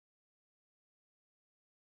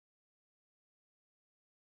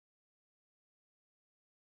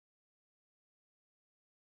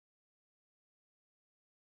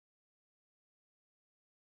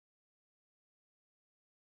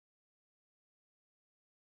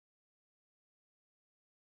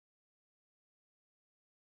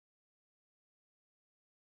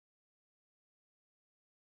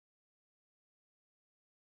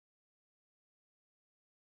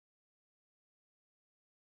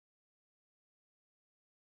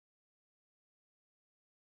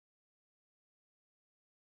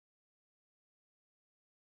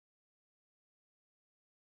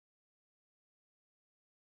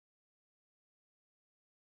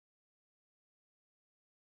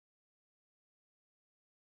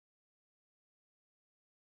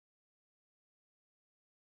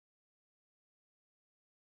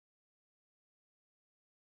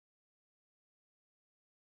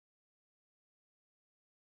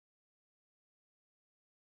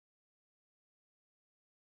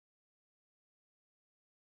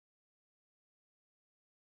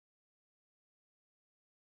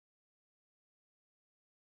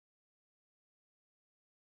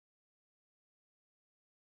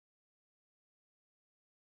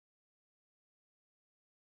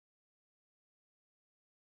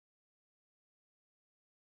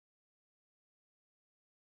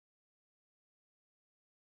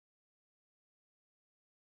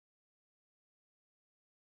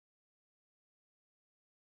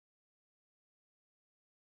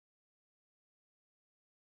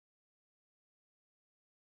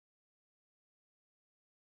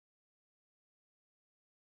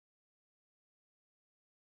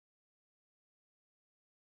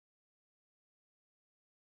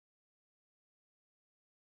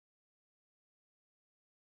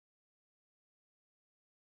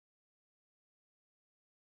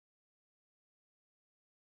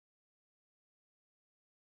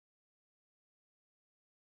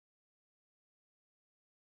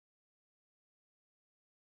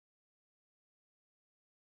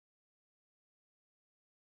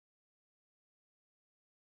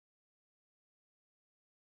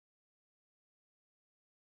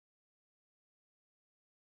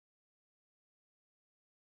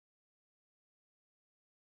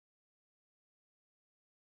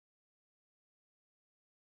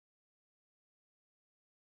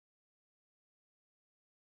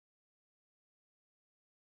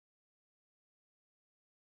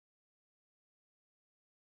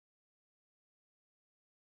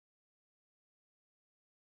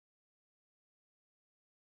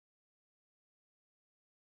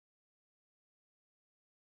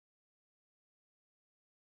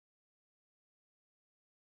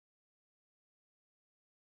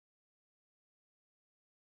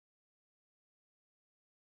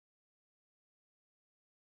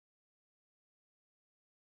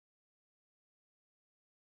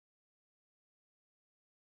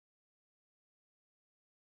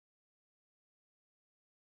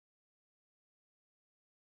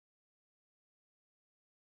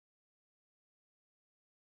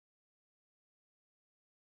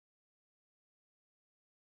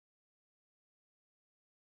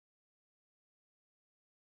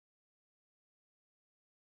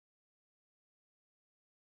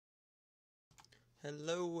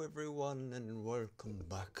Hello everyone and welcome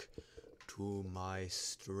back to my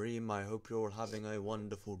stream. I hope you're all having a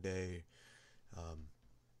wonderful day.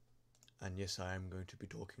 And yes, I am going to be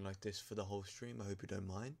talking like this for the whole stream. I hope you don't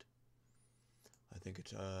mind. I think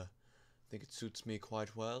it suits me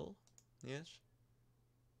quite well. Yes.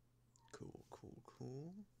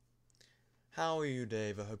 Cool. How are you,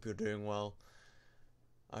 Dave? I hope you're doing well.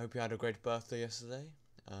 I hope you had a great birthday yesterday.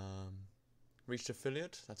 Reached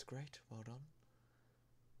affiliate. That's great. Well done.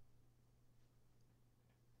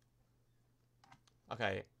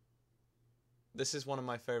 Okay, this is one of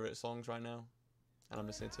my favourite songs right now, and I'm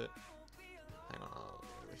listening to it. Hang on, I'll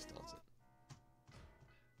restart it.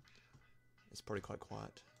 It's probably quite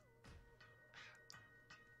quiet.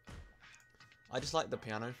 I just like the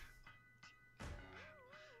piano.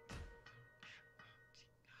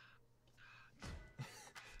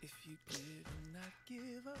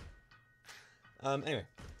 Anyway.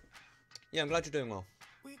 Yeah, I'm glad you're doing well.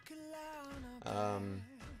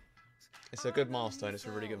 It's a good milestone. It's a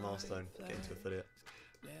really good milestone getting to affiliate.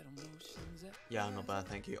 Yeah, not bad,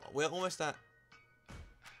 thank you. We're almost at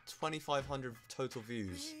 2,500 total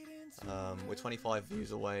views. We're 25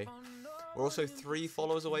 views away. We're also 3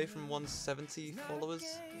 followers away from 170 followers.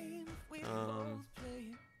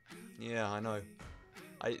 Yeah, I know.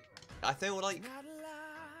 I feel like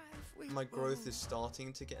my growth is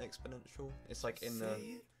starting to get exponential. It's like in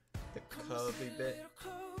the curvy bit,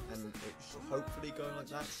 and it should hopefully go like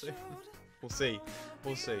that soon. We'll see.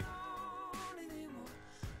 We'll see.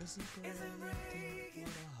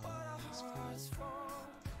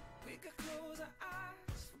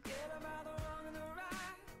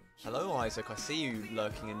 Hello, Isaac. I see you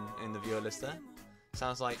lurking in the viewer list there.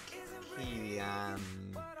 Sounds like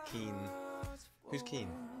Keen. Who's Keen?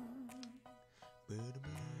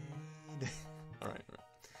 Alright.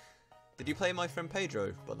 Did you play My Friend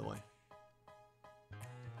Pedro, by the way?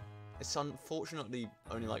 It's unfortunately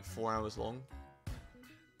only like 4 hours long.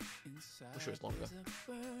 Wish it was longer.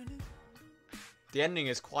 The ending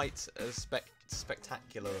is quite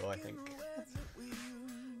spectacular, I think.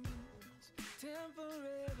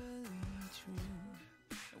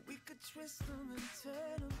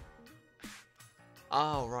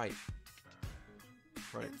 Oh, right.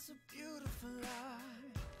 Right.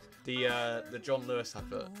 The John Lewis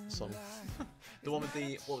advert song. The one with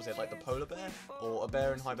the, what was it, like the polar bear? Or a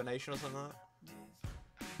bear in hibernation or something like that?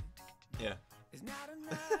 Yeah.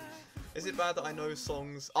 Is it bad that I know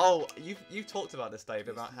songs? Oh, you talked about this, Dave,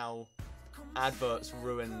 about how adverts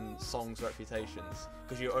ruin songs' reputations.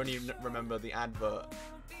 Because you only remember the advert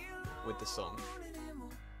with the song.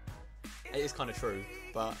 It is kind of true,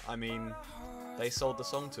 but I mean, they sold the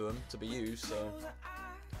song to them to be used, so...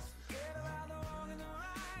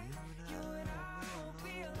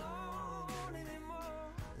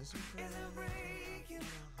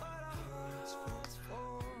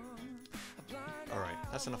 Alright,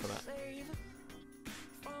 that's enough of that.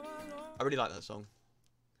 I really like that song.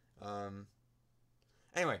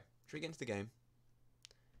 Anyway, should we get into the game?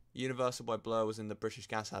 Universal by Blur was in the British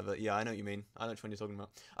Gas advert. Yeah, I know what you mean. I know which one you're talking about.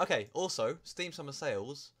 Okay, also, Steam Summer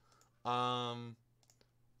Sales. I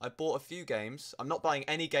bought a few games. I'm not buying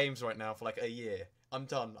any games right now for like a year. I'm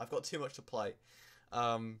done. I've got too much to play.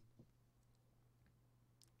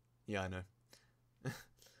 Yeah, I know.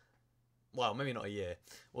 Well, maybe not a year.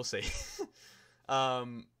 We'll see. I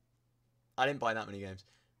didn't buy that many games.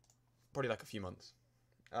 Probably like a few months.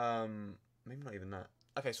 Maybe not even that.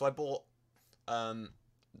 Okay, so I bought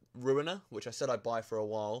Ruiner, which I said I'd buy for a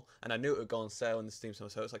while, and I knew it would go on sale in the Steam Summer,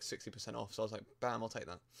 so it was like 60% off. So I was like, bam, I'll take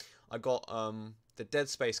that. I got the Dead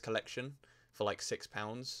Space collection for like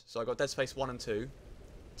 £6. So I got Dead Space 1 and 2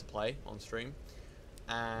 to play on stream,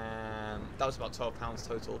 and that was about £12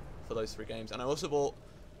 total for those 3 games. And I also bought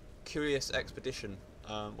Curious Expedition,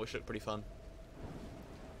 which looked pretty fun.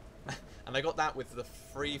 And I got that with the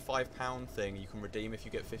free £5 thing you can redeem if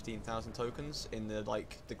you get 15,000 tokens in the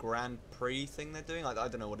like the Grand Prix thing they're doing. Like, I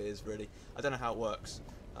don't know what it is really. I don't know how it works.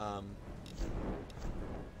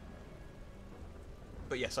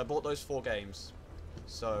 But yes, I bought those 4 games,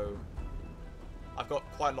 so I've got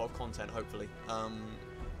quite a lot of content. Hopefully.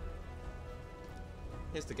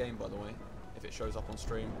 Here's the game, by the way, if it shows up on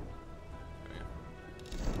stream. There we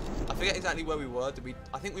go. I forget exactly where we were. Did we?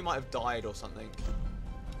 I think we might have died or something.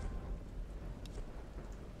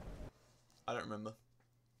 I don't remember.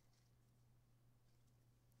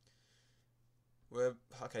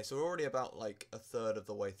 Okay, so we're already about like a third of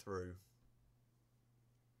the way through.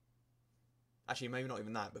 Actually, maybe not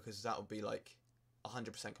even that, because that would be like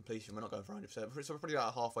 100% completion. We're not going for 100%. So we're probably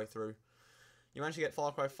about halfway through. You managed to get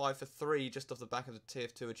Far Cry 5 for 3 just off the back of the Tier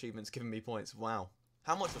 2 achievements giving me points. Wow.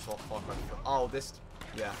 How much was Far Cry 3? Oh, this...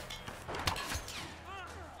 Yeah.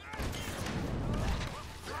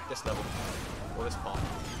 This level. Or this part.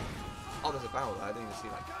 Oh, there's a barrel there. I didn't even see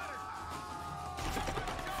that.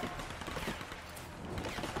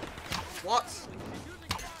 What?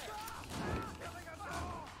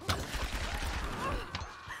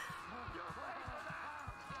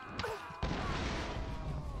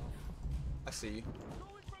 I see you.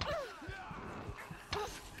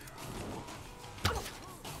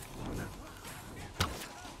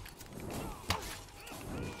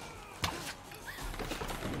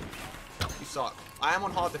 You suck. I am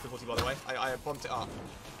on hard difficulty, by the way. I bumped it up.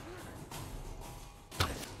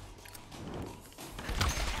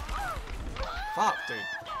 Fuck, dude.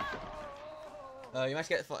 You managed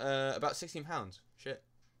to get about £16. Shit.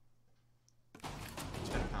 £10.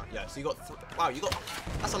 Yeah, so you got... Wow, you got...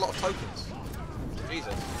 That's a lot of tokens.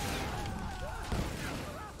 Jesus.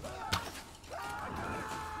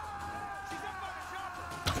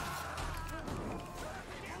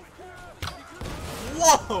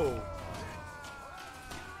 Whoa!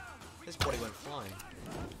 This body went flying.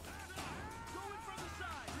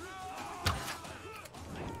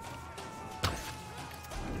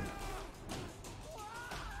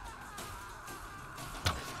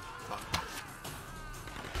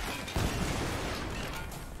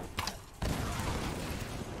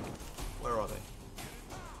 Where are they?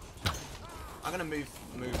 I'm gonna move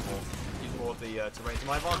more. Use more of the terrain to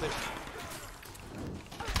my advantage.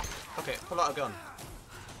 Okay, pull out a gun.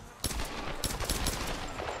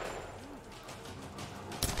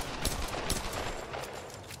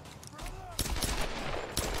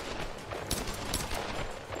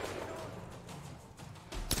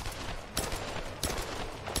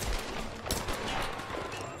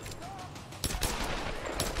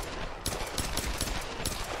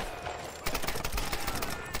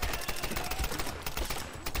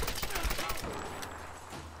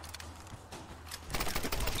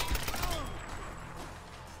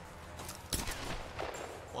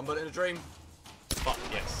 One bullet in a dream. Fuck,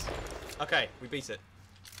 yes. Okay, we beat it.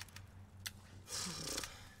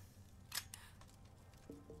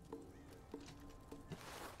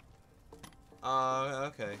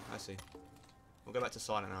 Okay, I see. We'll go back to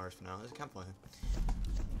silent arrows for now. There's a campfire here.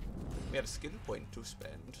 We have a skill point to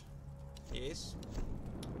spend. Yes.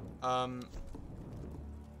 After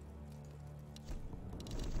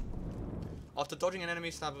dodging an enemy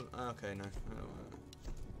stab... Okay, no.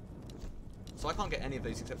 So I can't get any of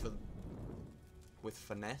these except for with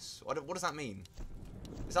finesse. What does that mean?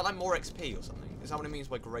 Is that like more XP or something? Is that what it means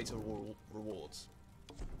by greater rewards?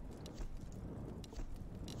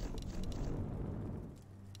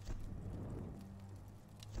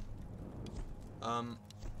 We'll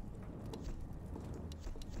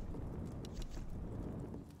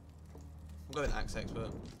go with Axe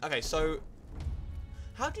Expert. Okay, so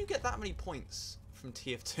how do you get that many points from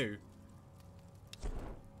TF2?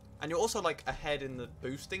 And you're also like ahead in the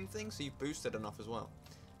boosting thing, so you've boosted enough as well.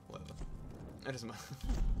 Whatever. It doesn't matter.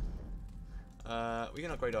 We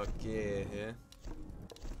can upgrade our gear here.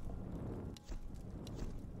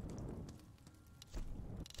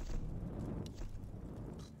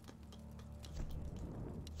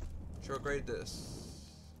 Should upgrade this.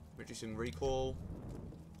 Reducing recoil.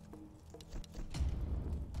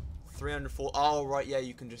 304. Oh right, yeah,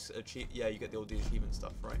 you can just achieve. Yeah, you get the all the achievement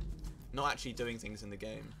stuff, right? Not actually doing things in the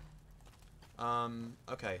game.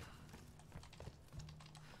 Okay.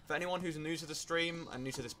 For anyone who's new to the stream and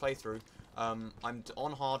new to this playthrough, I'm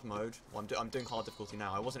on hard mode. Well, I'm doing hard difficulty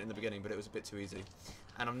now. I wasn't in the beginning, but it was a bit too easy.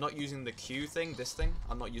 And I'm not using the Q thing, this thing.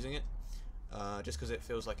 I'm not using it. Just because it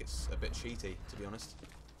feels like it's a bit cheaty, to be honest.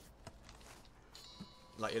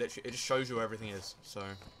 Like, it just shows you where everything is. So,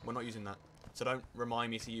 we're not using that. So don't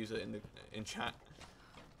remind me to use it in chat.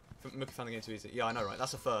 Mookie found the game too easy. Yeah, I know, right?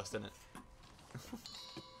 That's a first, isn't it?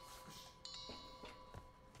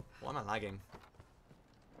 Why am I lagging?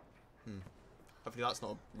 Hopefully that's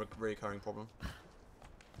not a recurring problem.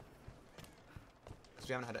 Because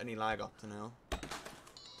we haven't had any lag up to now.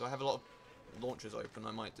 Do I have a lot of launchers open?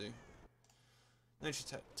 I might do. Let me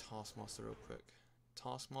just check Taskmaster real quick.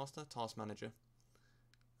 Taskmaster? Task Manager.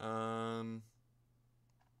 I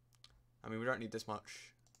mean, we don't need this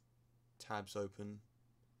much tabs open.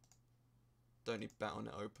 Don't need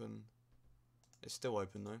Battle.net open. It's still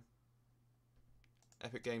open though.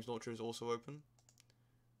 Epic Games Launcher is also open.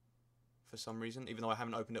 For some reason, even though I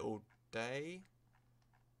haven't opened it all day.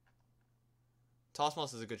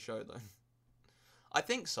 Taskmaster's a good show though. I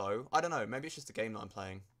think so. I don't know. Maybe it's just the game that I'm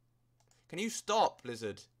playing. Can you stop,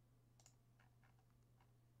 Blizzard?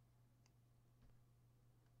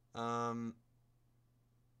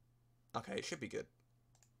 Okay, it should be good.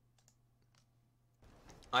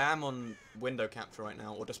 I am on window capture right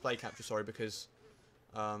now, or display capture, sorry, because,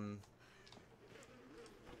 what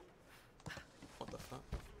the fuck?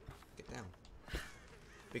 Get down.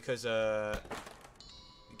 Because, it's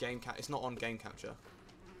not on game capture.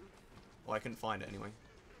 Well, I couldn't find it anyway.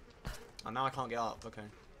 And now I can't get up, okay.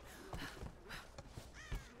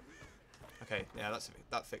 Okay, yeah,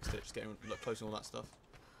 that fixed it, just getting close and all that stuff.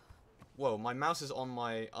 Whoa, my mouse is on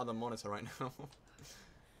my other monitor right now.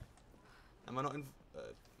 Am I not in...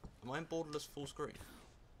 am I in borderless full screen?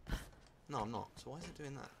 No, I'm not. So why is it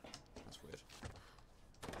doing that? That's weird.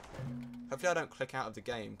 Hopefully I don't click out of the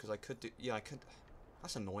game, because I could do... Yeah, I could...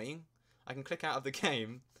 That's annoying. I can click out of the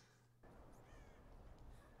game.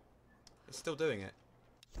 It's still doing it.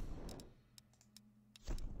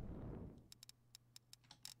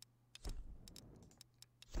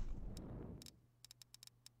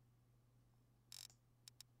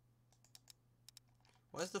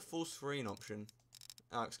 Where's the full screen option?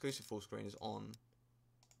 Oh, exclusive full screen is on.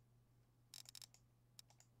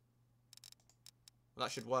 Well,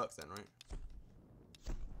 that should work then, right?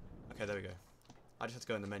 Okay, there we go. I just have to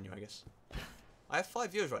go in the menu, I guess. I have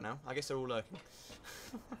 5 viewers right now. I guess they're all lurking.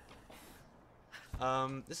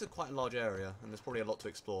 This is quite a large area, and there's probably a lot to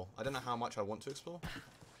explore. I don't know how much I want to explore.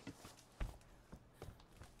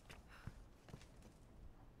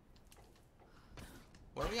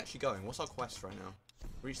 Where are we actually going? What's our quest right now?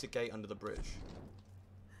 Reach the gate under the bridge.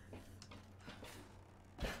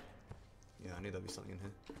 Yeah, I knew there'd be something in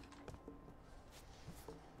here.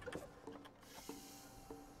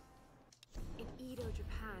 In Edo,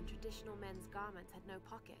 Japan, traditional men's garments had no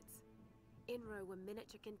pockets. Inro were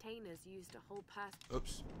miniature containers used to hold purse.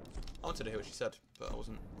 Oops. I wanted to hear what she said, but I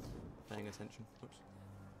wasn't paying attention. Oops.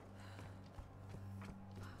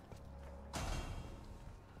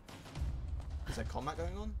 Is there combat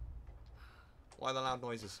going on? Why are the loud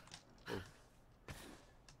noises? Ooh.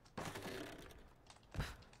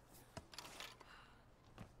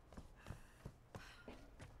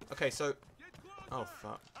 Okay, so... Oh,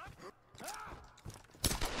 fuck.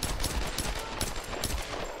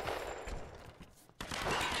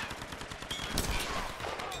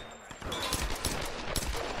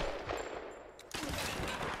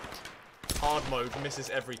 Hard mode misses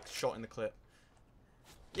every shot in the clip.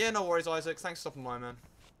 Yeah, no worries, Isaac. Thanks for stopping by, man.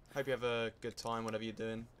 Hope you have a good time, whatever you're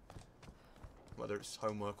doing. Whether it's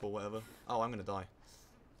homework or whatever. Oh, I'm gonna die.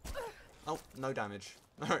 Oh, no damage.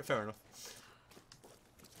 Alright, fair enough.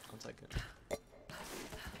 I'll take it.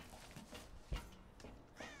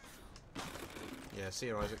 Yeah, see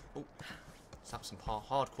you, Isaac. Oh, that's some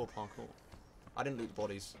hardcore parkour. I didn't loot the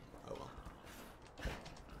bodies. Oh well.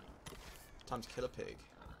 Time to kill a pig.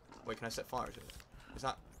 Wait, can I set fire to it? Is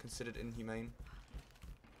that considered inhumane?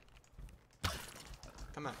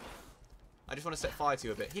 Come on. I just want to set fire to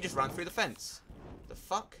you a bit. He just ran through the fence. The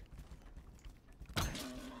fuck?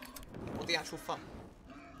 What the actual fuck?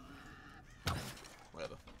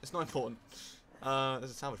 Whatever. It's not important.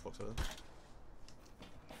 There's a sandwich box over there.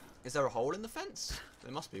 Is there a hole in the fence?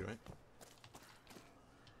 There must be, right?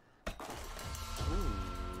 Ooh.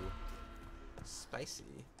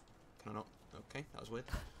 Spicy. Can I not? Okay, that was weird.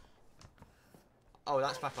 Oh,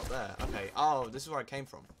 that's back up there. Okay. Oh, this is where I came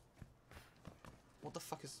from. What the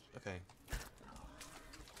fuck is... Okay.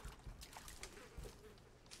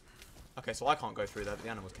 Okay, so I can't go through there, but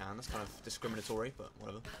the animals can. That's kind of discriminatory, but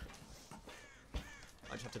whatever.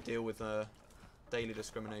 I just have to deal with daily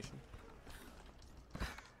discrimination.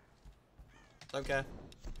 Don't care.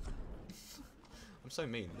 I'm so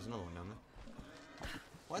mean. There's another one down there.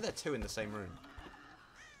 Why are there two in the same room?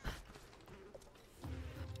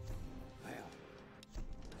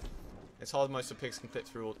 It's hard most of pigs can fit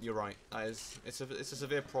through all... You're right. That is... It's a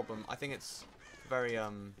severe problem. I think it's very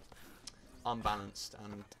unbalanced,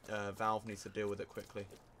 and Valve needs to deal with it quickly.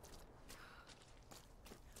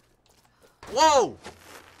 Whoa!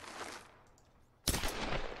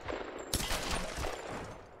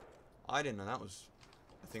 I didn't know that was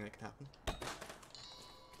a thing that could happen.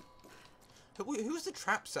 Who was the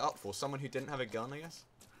trap set up for? Someone who didn't have a gun, I guess?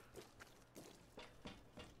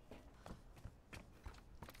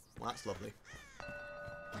 Well, that's lovely. Oh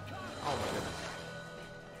my goodness.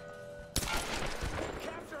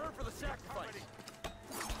 Capture her for the sacrifice.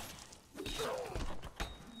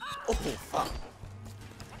 Oh, fuck.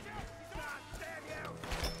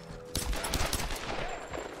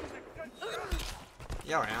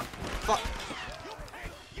 Yeah, I am. Fuck.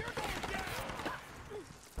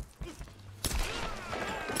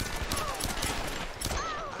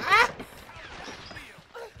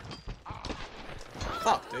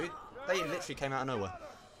 Fuck, dude. They literally came out of nowhere.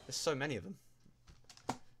 There's so many of them.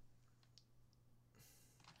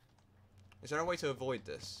 there a way to avoid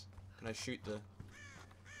this? Can I shoot the...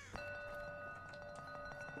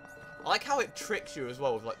 I like how it tricks you as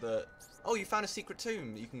well with like the... Oh, you found a secret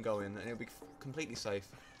tomb that you can go in and it'll be completely safe.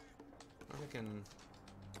 I can...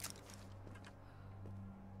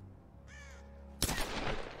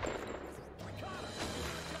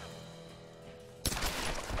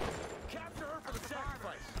 Capture her for the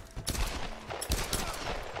sacrifice.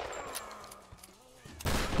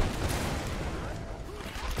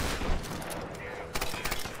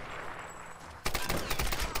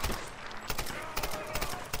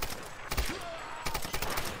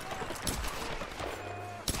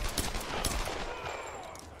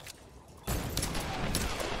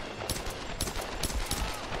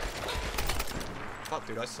 Fuck,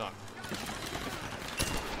 dude, I suck.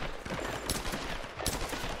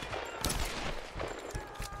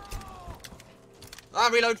 Ah,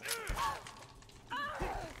 reload!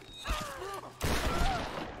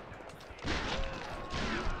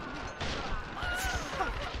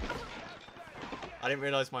 I didn't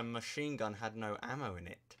realise my machine gun had no ammo in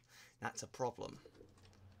it. That's a problem.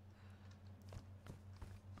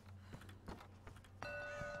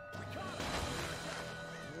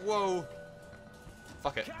 Whoa!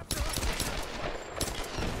 Fuck it.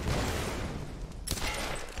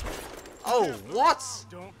 Oh, what?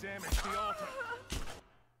 Don't damage the altar.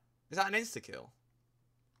 Is that an insta-kill?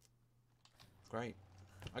 Great.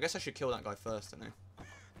 I guess I should kill that guy first, don't I?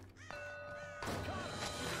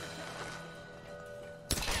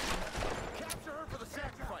 Capture her for the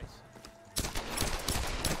sacrifice.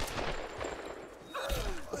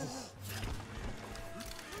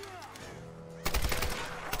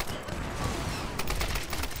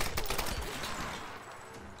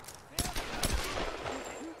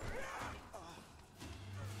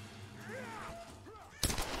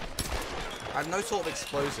 I have no sort of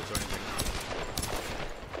explosives or anything.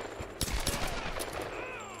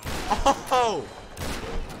 Oh!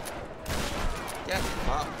 Get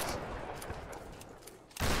fucked.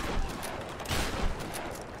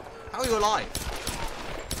 How are you alive?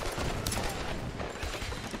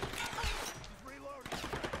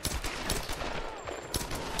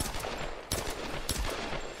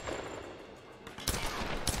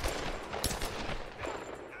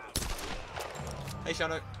 Hey,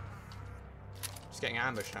 Shadow. Just getting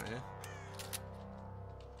ambushed out here.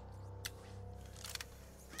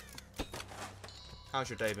 How's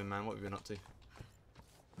your day been, man? What have you been up to?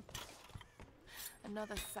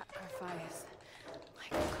 Another sacrifice. My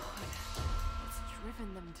God, what's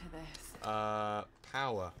driven them to this?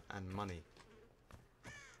 Power and money.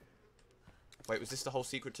 Wait, was this the whole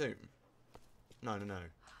secret tomb? No, no, no.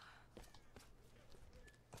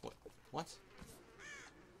 What? What?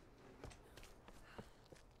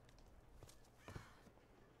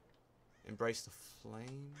 Embrace the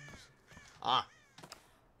flames? Ah!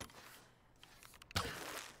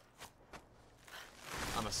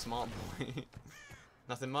 I'm a smart boy.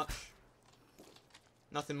 Nothing much.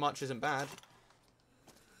 Nothing much isn't bad.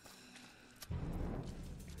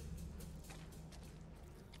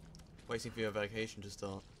 Waiting for your vacation to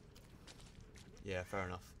start. Yeah, fair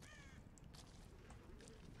enough.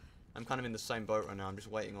 I'm kind of in the same boat right now. I'm just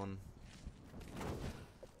waiting on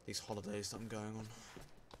these holidays that I'm going on.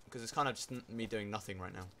 Because it's kind of just me doing nothing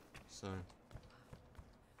right now. So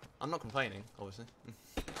I'm not complaining, obviously.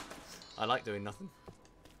 I like doing nothing.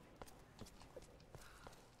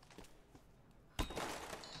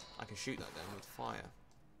 I can shoot that down with fire.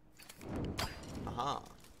 Aha.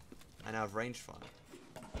 I now have ranged fire.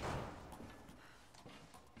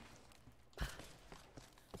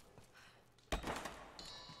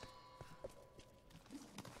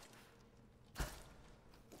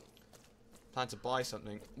 Plan to buy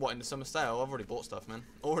something. What, in the summer sale? I've already bought stuff, man.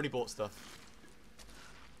 Already bought stuff.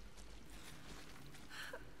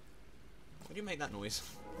 Why do you make that noise?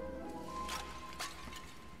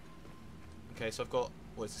 Okay, so I've got,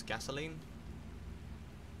 what is this, gasoline?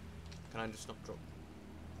 Can I just not drop?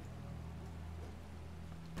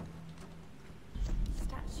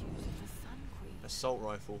 Statues of the Sun Queen. Assault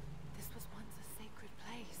rifle. This was once a sacred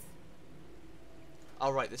place.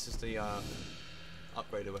 Oh right, this is the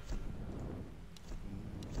upgraded weapon.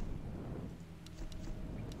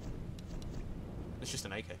 It's just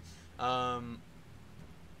an AK.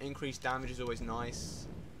 Increased damage is always nice.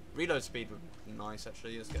 Reload speed would be nice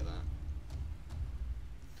actually. Let's get that.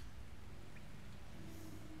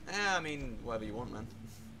 Yeah, I mean, whatever you want, man.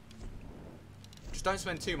 Just don't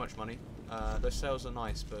spend too much money. Those sales are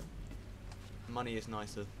nice, but money is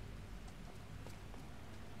nicer.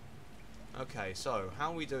 Okay, so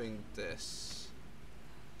how are we doing this?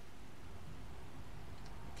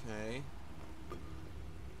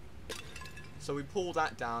 So we pull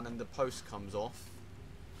that down and the post comes off.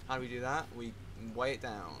 How do we do that? We weigh it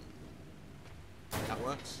down. That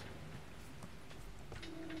works.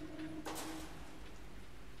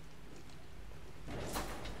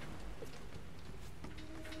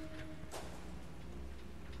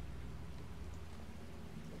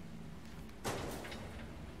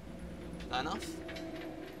 That enough?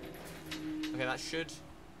 Okay, that should...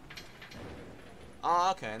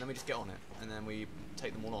 Ah, okay, and then we just get on it, and then we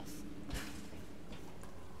take them all off.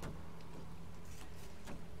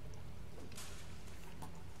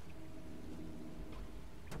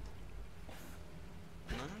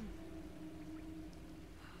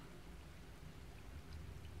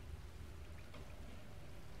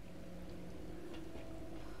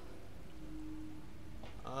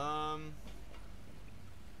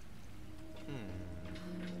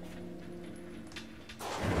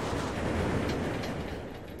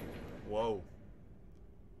 Whoa.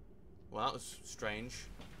 Well, that was strange.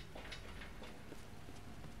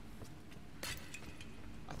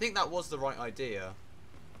 I think that was the right idea.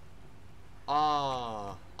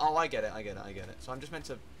 Ah. Oh, I get it, I get it, I get it. So I'm just meant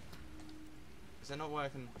to... Is there no way I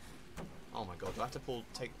can... Oh my god, do I have to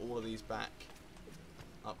take all of these back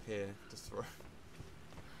up here to throw?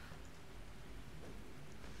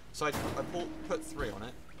 So I put 3 on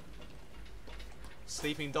it.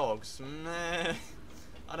 Sleeping dogs? Meh.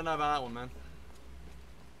 I don't know about that one, man.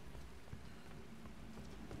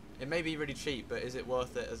 It may be really cheap, but is it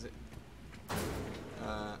worth it as it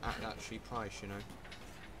at that cheap price, you know?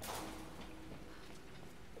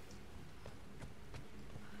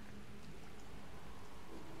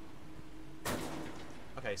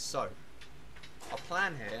 Okay, so our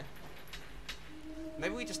plan here.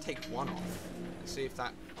 Maybe we just take 1 off and see if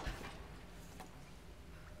that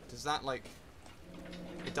does that like.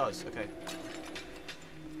 It does. Okay.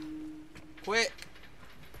 Quick!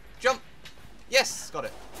 Jump! Yes! Got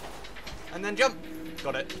it. And then jump!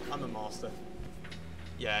 Got it. I'm a master.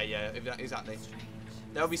 Yeah, yeah, exactly.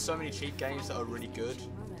 There'll be so many cheap games that are really good.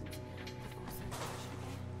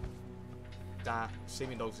 That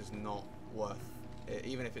Sleeping Dogs is not worth it,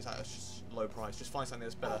 even if it's at a low price. Just find something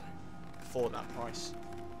that's better for that price.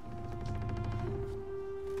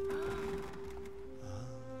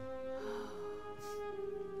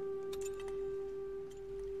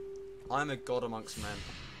 I'm a god amongst men.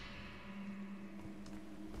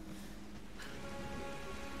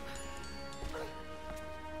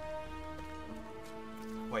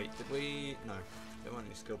 Wait, did we... No, there weren't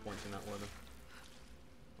any skill points in that, were there?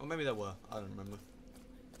 Or maybe there were, I don't remember.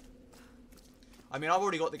 I mean, I've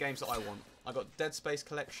already got the games that I want. I got Dead Space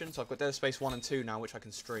Collection, so I've got Dead Space 1 and 2 now, which I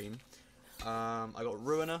can stream. I got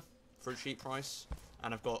Ruiner for a cheap price,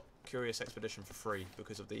 and I've got Curious Expedition for free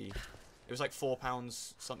because of the... It was like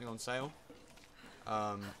 £4 something on sale,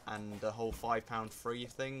 and the whole £5 free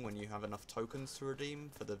thing when you have enough tokens to redeem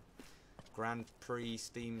for the Grand Prix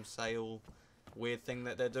Steam sale weird thing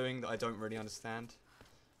that they're doing that I don't really understand.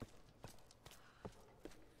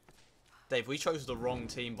 Dave, we chose the wrong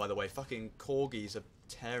team, by the way. Fucking corgis are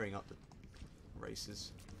tearing up the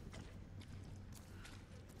races.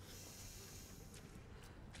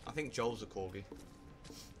 I think Joel's a corgi,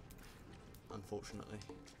 unfortunately.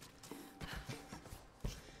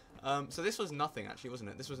 So this was nothing, actually, wasn't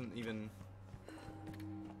it? This wasn't even...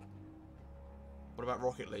 What about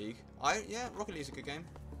Rocket League? Yeah, Rocket League's a good game.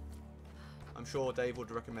 I'm sure Dave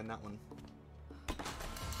would recommend that one.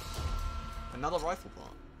 Another rifle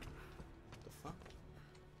part. What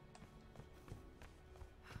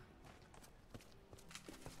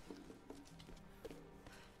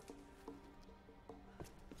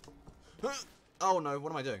the fuck? Oh no,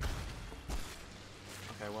 what am I doing?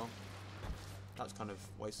 Okay, well, that's kind of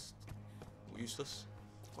useless.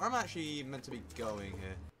 Where am I actually meant to be going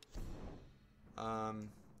here?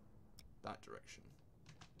 That direction.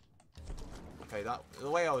 Okay, the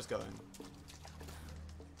way I was going.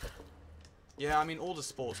 Yeah, I mean, all the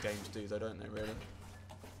sports games do, though, don't they, really?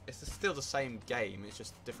 It's still the same game, it's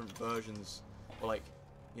just different versions, or like,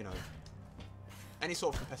 you know, any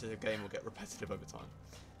sort of competitive game will get repetitive over time.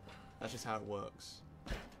 That's just how it works.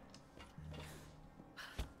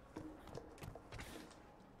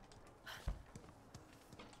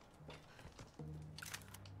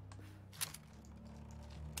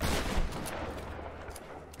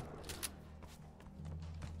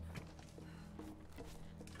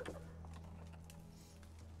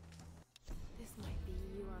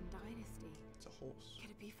 Could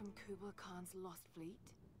it be from Kublai Khan's lost fleet?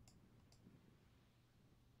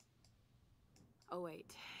 Oh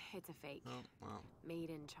wait, it's a fake. Oh, wow. Made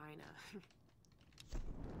in China.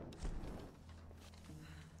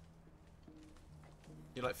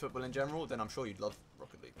 you like football in general, then I'm sure you'd love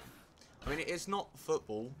Rocket League. I mean, it's not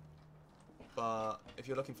football, but if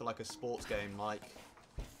you're looking for like a sports game like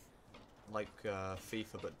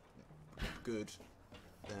FIFA but good,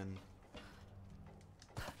 then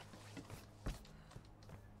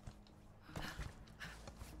I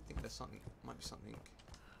think there's something, might be something.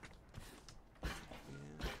 Yeah.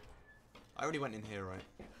 I already went in here, right?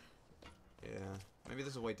 Yeah. Maybe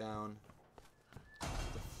there's a way down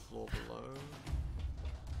the floor below.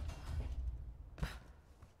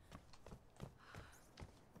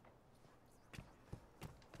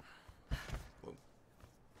 Whoa.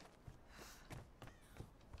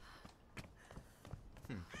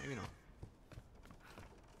 Maybe not.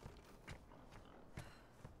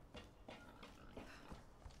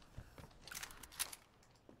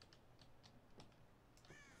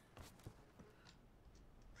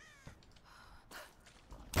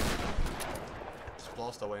 Just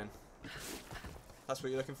blast our way in. That's what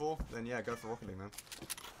you're looking for? Then yeah, go for Rocket League, man.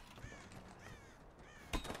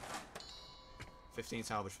 15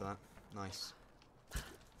 salvage for that. Nice.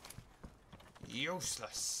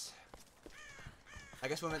 Useless. I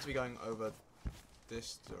guess we're meant to be going over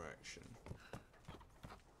this direction.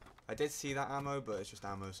 I did see that ammo, but it's just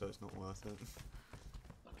ammo, so it's not worth it.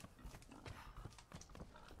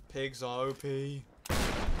 Pigs are OP.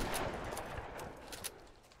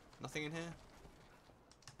 Nothing in here?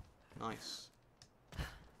 Nice.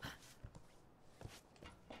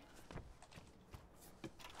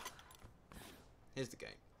 Here's the game.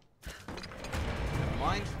 Never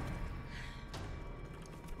mind.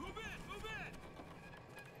 Move in! Move in!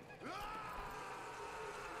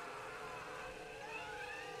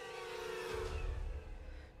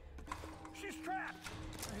 She's trapped!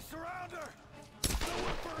 They surround her!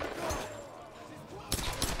 Nowhere for her to go!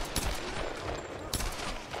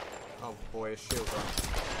 Oh boy, a shield up.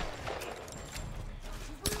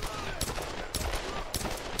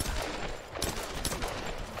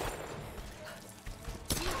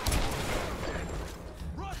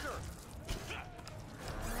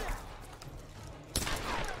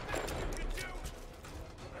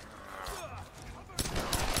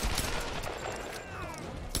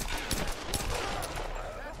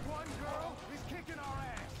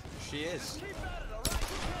 She is. Keep at it, alright?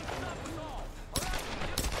 You can't stop us all!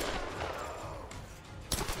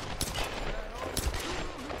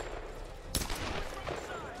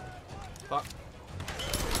 Fuck.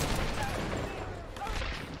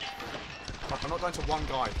 Fuck, I'm not going to one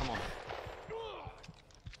guy, come on.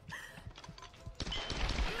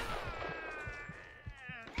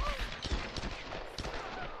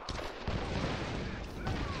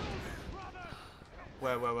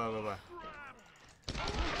 Where?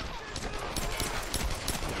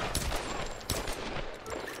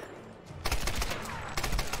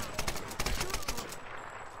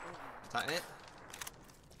 Is that it?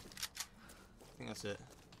 I think that's it.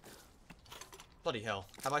 Bloody hell.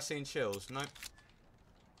 Have I seen chills? Nope.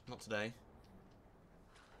 Not today.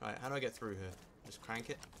 Right, how do I get through here? Just crank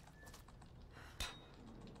it?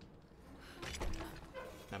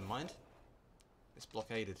 Never mind. It's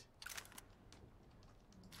blockaded.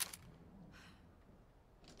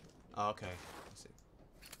 Oh, okay. I see.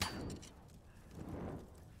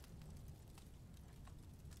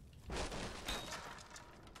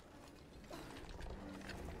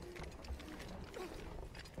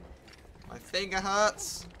 My finger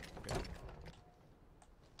hurts! Okay.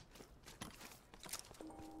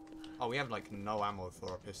 Oh, we have like no ammo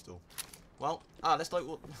for our pistol. Well, let's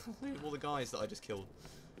loot all the guys that I just killed.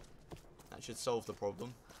 That should solve the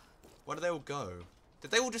problem. Where did they all go?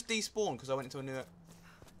 Did they all just despawn because I went into a new...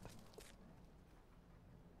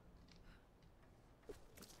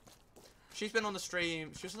 She's been on the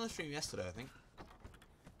stream. She was on the stream yesterday, I think.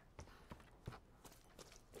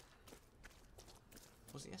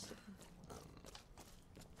 Was it yesterday?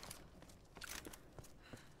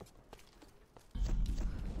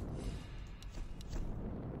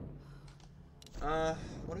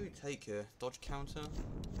 What do we take here? Dodge counter?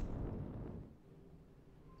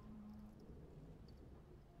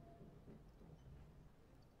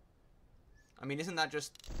 I mean, isn't that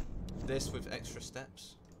just this with extra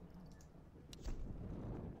steps?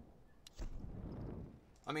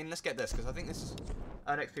 I mean, let's get this, because I think this is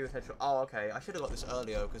an XP with headshot. Oh, okay. I should have got this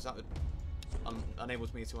earlier, because that would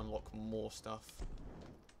enables me to unlock more stuff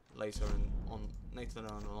later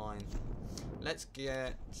down the line. Let's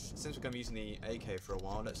get, since we're going to be using the AK for a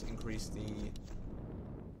while, let's increase the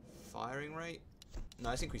firing rate. No,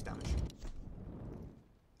 let's increase damage.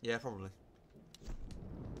 Yeah, probably.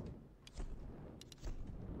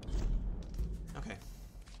 Okay.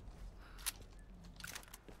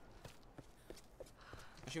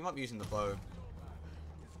 Actually, we might be using the bow.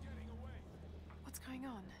 What's going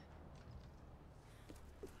on?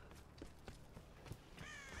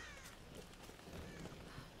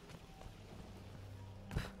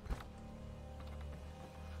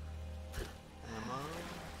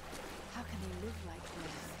 How can they live like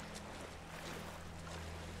this?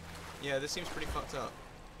 Yeah, this seems pretty fucked up.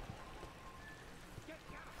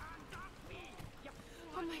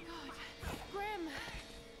 Oh my god. Grim!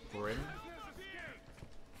 Grim?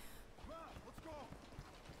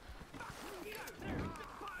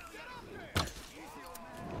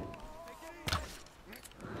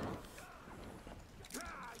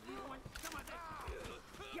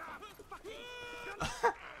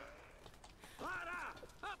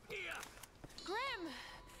 Grim!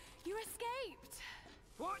 You escaped!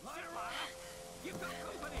 What's your matter? You've got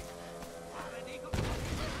company. Already got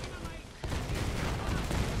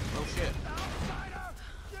Oh shit. outsider!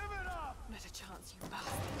 Give it up! Not a chance, you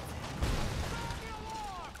bastard. Sound the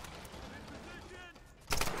alarm! In position!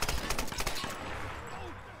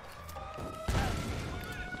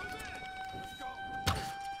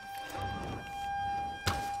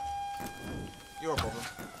 You're a problem.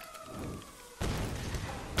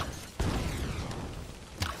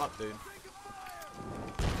 Fuck, dude.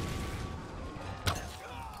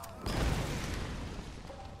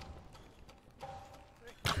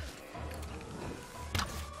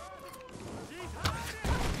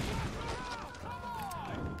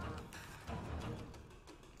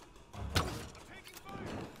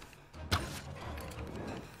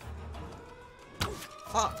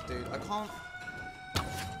 Fuck, dude, I can't.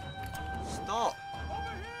 Stop.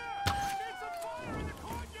 Over here! I need some fire in the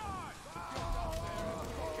courtyard!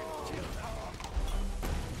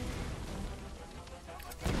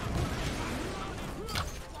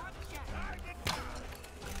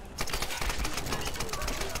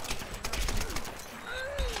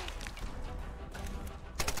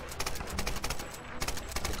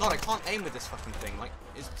 God, I can't aim with this fucking thing. Like,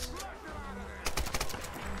 it's.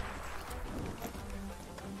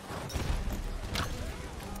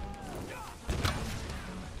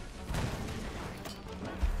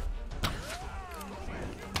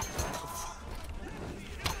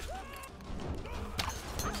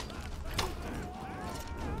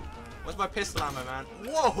 Where's my pistol ammo, man?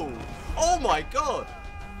 Whoa! Oh my god!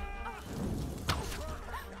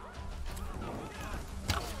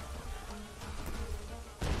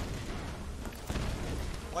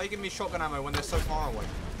 Why are you giving me shotgun ammo when they're so far away?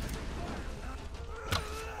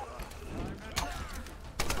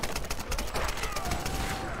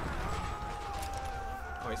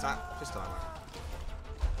 Oh, is that pistol ammo?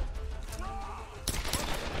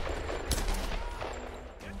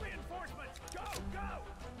 Get reinforcements! Go! Go!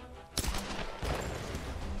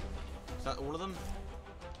 Is that all of them?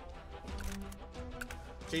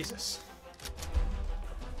 Jesus.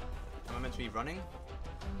 Am I meant to be running?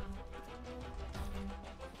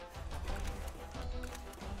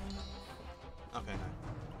 Okay, no.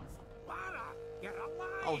 Lara! You're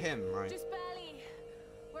alive! Oh, him, right. Just barely.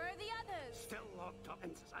 Where are the others? Still locked up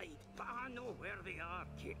inside, but I know where they are.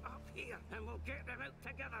 Get up here and we'll get them out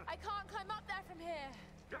together. I can't climb up there from here.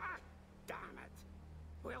 Ah, damn it.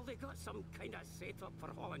 Well, they got some kind of setup for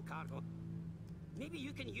hauling cargo. Maybe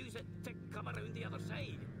you can use it to come around the other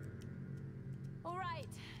side. All right.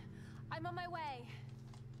 I'm on my way.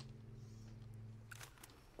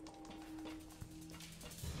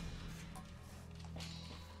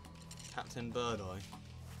 Captain Birdeye.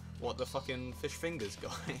 What, the fucking fish fingers guy?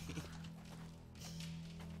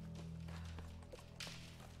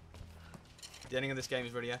 The ending of this game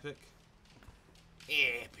is really epic.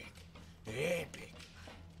 Epic. Epic.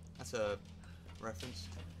 That's a reference.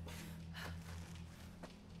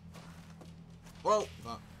 Whoa!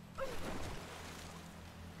 Fuck.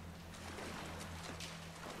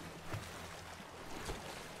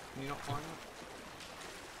 Can you not find that?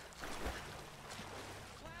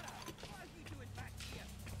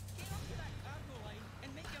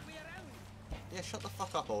 Yeah, shut the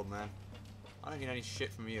fuck up, old man. I don't need any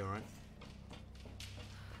shit from you, alright?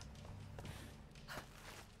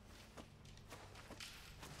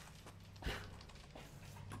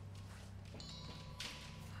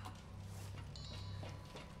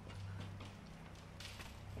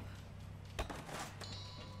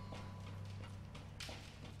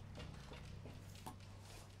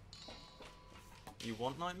 You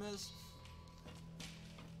want nightmares?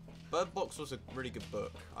 Bird Box was a really good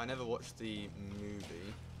book. I never watched the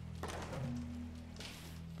movie.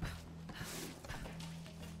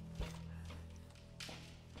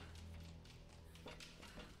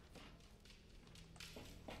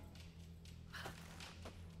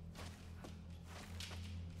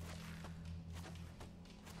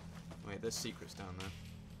 there's secrets down there.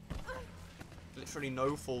 Literally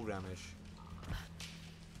no fall damage.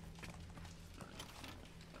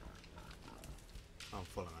 Oh, I'm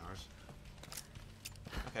full of arrows.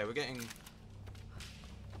 Okay, we're getting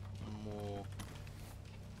more.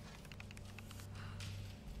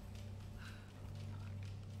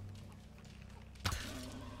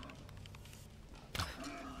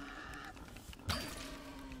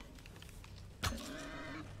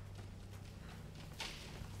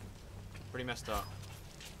 Pretty messed up.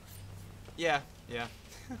 Yeah, yeah.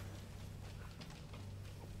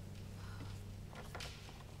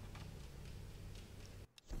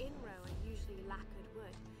 Inro are usually lacquered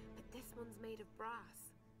wood, but this one's made of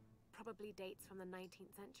brass. Probably dates from the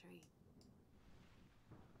 19th century.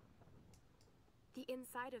 The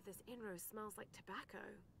inside of this Inro smells like tobacco.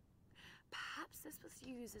 Perhaps this was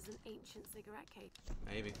used as an ancient cigarette case.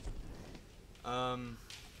 Maybe.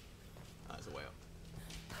 That's a way up.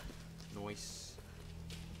 Nice.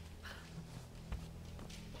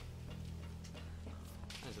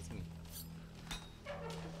 There's a thingy.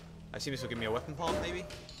 I assume this will give me a weapon part, maybe?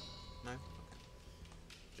 No? Okay.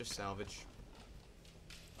 Just salvage.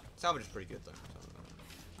 Salvage is pretty good, though. So,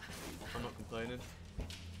 I'm not complaining.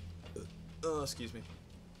 Oh, excuse me.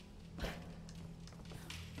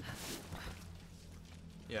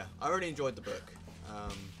 Yeah, I really enjoyed the book. I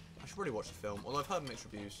should really watch the film, although I've heard mixed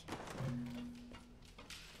reviews.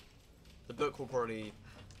 The book will probably...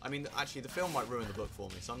 I mean, actually, the film might ruin the book for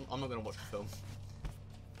me, so I'm not going to watch the film.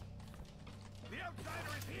 The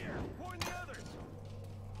outsider is here! Warn the others!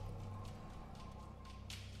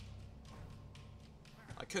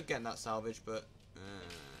 I could get in that salvage, but... I'd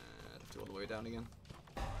have to go all the way down again.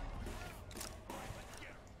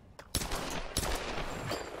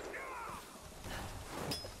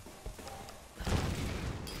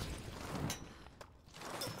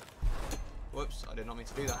 Whoops, I did not mean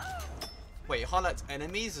to do that. Wait, it highlights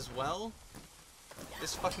enemies as well?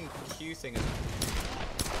 This fucking Q thing is...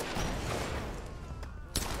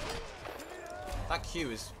 That Q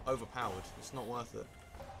is overpowered. It's not worth it.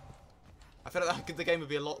 I feel like the game would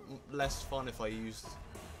be a lot less fun if I used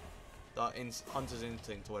that Hunter's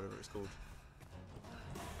Instinct or whatever it's called.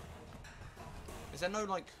 Is there no,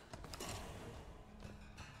 like...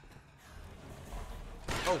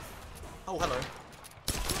 Oh! Oh, hello.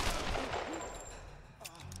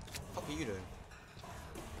 What are you doing?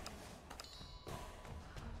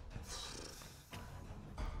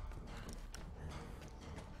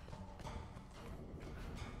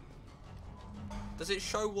 Does it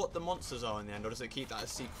show what the monsters are in the end, or does it keep that a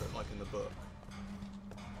secret like in the book?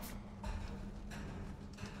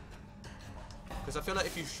 Because I feel like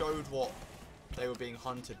if you showed what they were being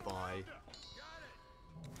hunted by,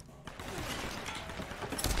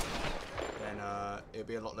 then it would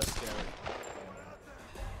be a lot less scary.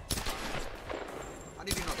 How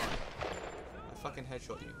did you not die? I fucking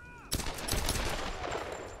headshot you.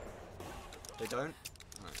 They don't?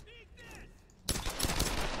 Right.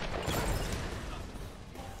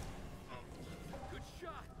 Good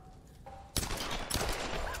shot!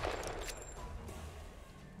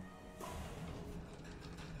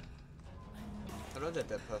 Hello there,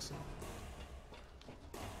 dead person.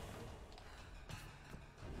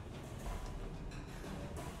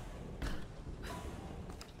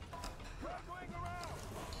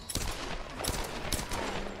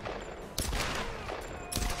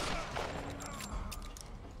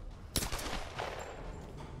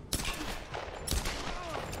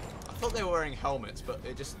 I thought they were wearing helmets, but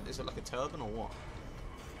is it like a turban or what?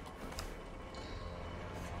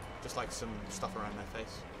 Just like some stuff around their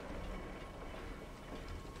face.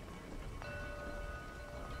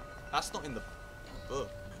 That's not in the book,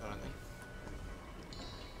 I don't think.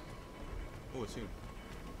 Oh, a tomb.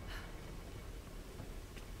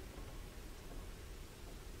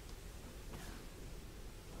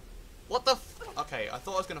 What the f- Okay, I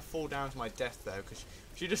thought I was going to fall down to my death there, because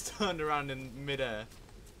she just turned around in midair.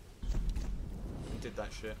 And did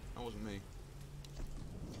that shit. That wasn't me.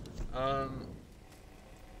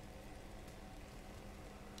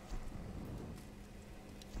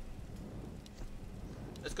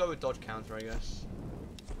 Let's go with dodge counter, I guess.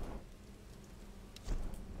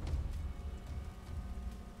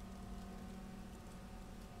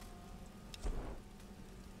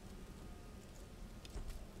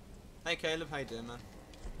 Hey Caleb, how you doing, man?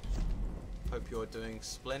 Hope you're doing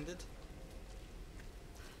splendid.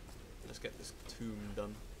 Let's get this tomb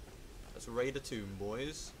done. Let's raid a tomb,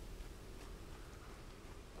 boys.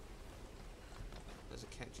 There's a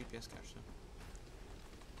GPS cache there.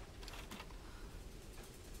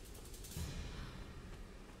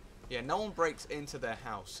 Yeah, no one breaks into their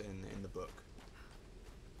house in the book.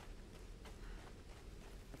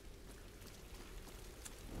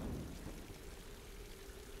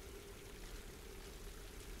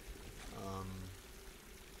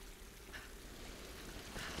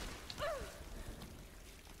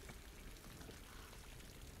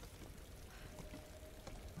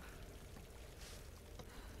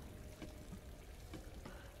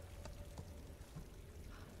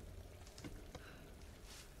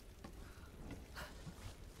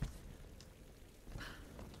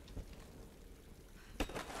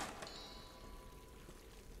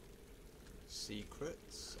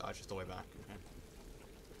 secrets. Oh, it's just the way back. Okay.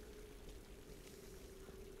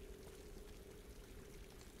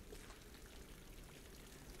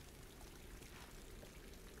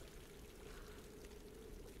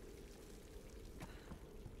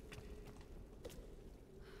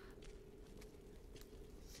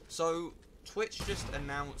 So Twitch just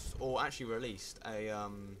announced, or actually released, a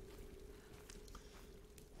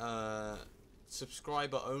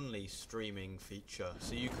subscriber-only streaming feature.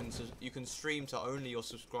 So you can stream to only your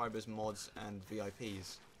subscribers, mods, and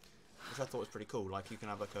VIPs, which I thought was pretty cool. Like you can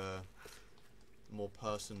have like a more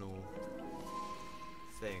personal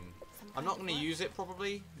thing. I'm not going to use it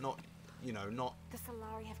probably, not not The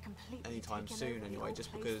Solari have completely anytime taken soon over the anyway, old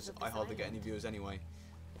just places because of I this hardly get any island. viewers anyway.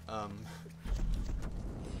 I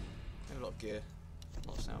have a lot of gear, a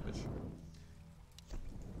lot of salvage.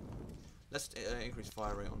 Let's increase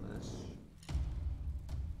fire rate on this.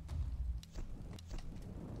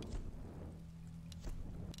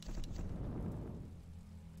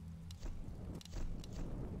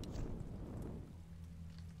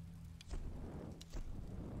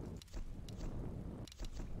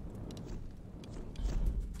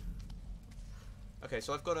 Okay,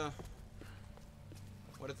 so I've got a...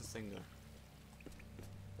 Where did the thing go?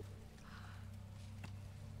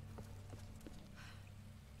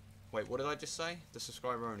 Wait, what did I just say? The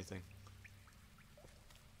subscriber only thing.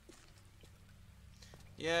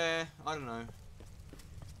 Yeah, I don't know.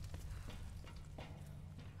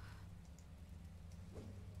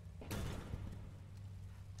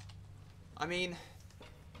 I mean...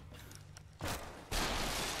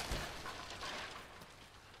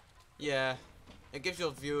 Yeah, it gives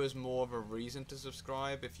your viewers more of a reason to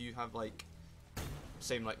subscribe if you have like,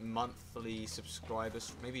 say like monthly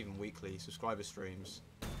subscribers, maybe even weekly subscriber streams.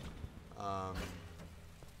 I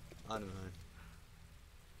don't know.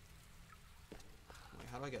 Wait,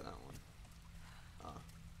 how do I get that one? Ah.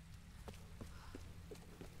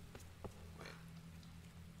 Wait.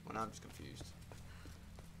 Well, now I'm just confused.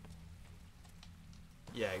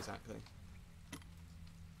 Yeah, exactly.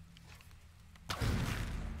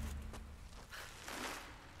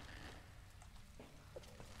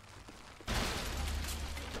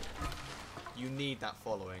 You need that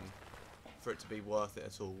following for it to be worth it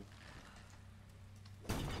at all.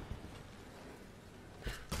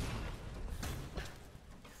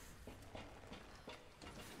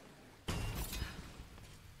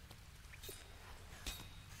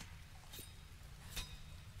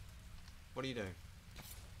 What are you doing?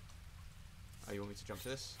 Oh, you want me to jump to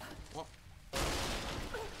this? What?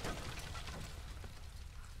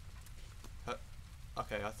 Her...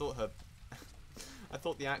 Okay, I thought her... I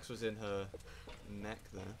thought the axe was in her neck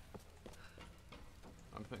there.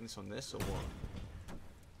 I'm putting this on this, or what?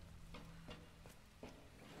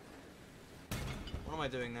 What am I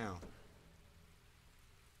doing now?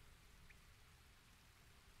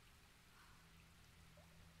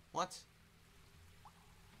 What?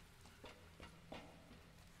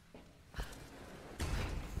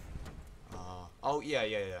 Oh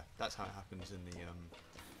yeah. That's how it happens in the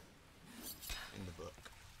book.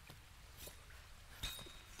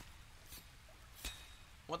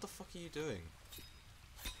 What the fuck are you doing?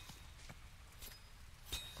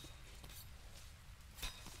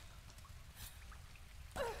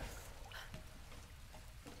 Did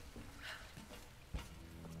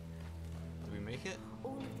we make it?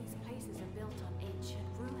 All of these places are built on ancient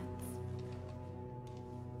ruins.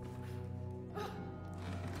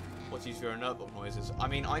 What's used for your notebook noises? I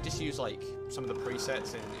mean, I just use like some of the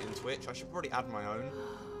presets in Twitch. I should probably add my own,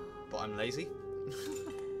 but I'm lazy.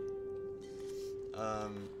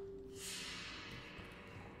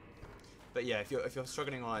 But yeah, if you're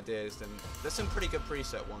struggling on ideas, then there's some pretty good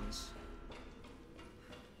preset ones.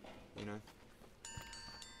 You know.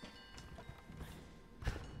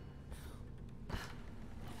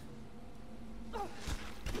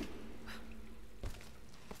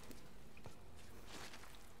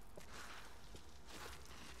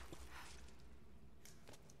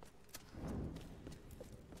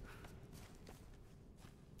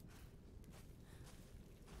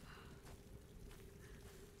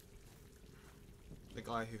 The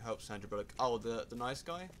guy who helped Sandra Bullock. Oh, the nice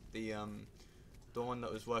guy, the one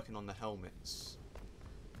that was working on the helmets,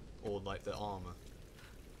 or like the armor.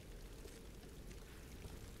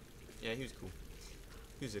 Yeah, he was cool.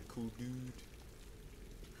 He was a cool dude.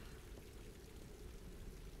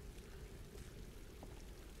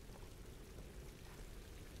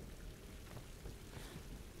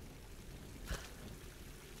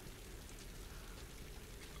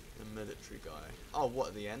 The military guy. Oh, what,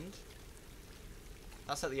 at the end?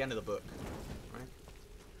 That's at the end of the book, right?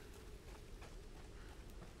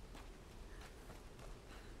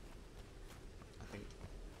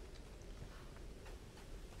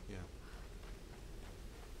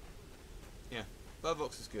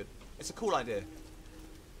 box is good. It's a cool idea.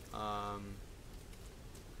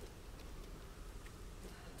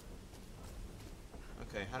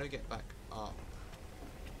 Okay, how do we get back up?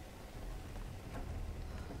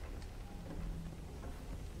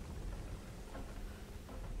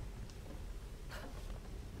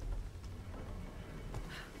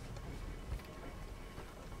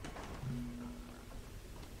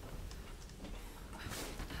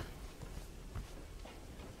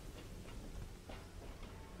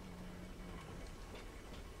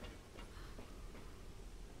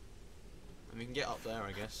 We can get up there,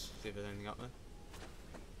 I guess. See if there's anything up there.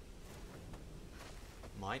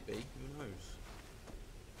 Might be. Who knows?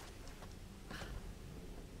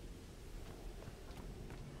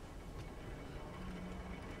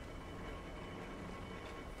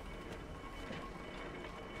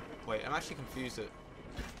 Wait, I'm actually confused at...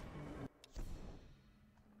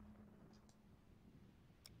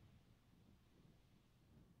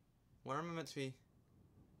 Where am I meant to be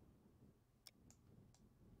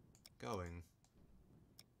going?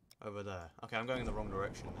 Over there. Okay, I'm going in the wrong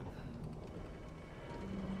direction then.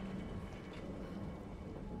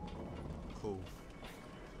 Cool.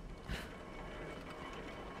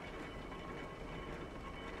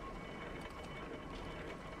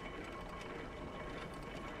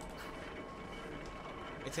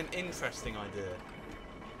 It's an interesting idea.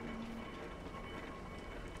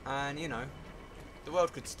 And, you know, the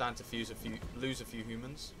world could stand to lose a few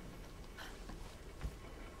humans.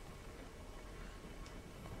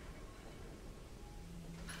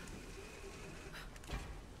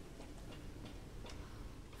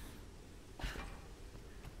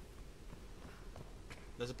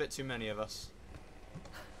 There's a bit too many of us.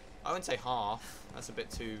 I wouldn't say half. That's a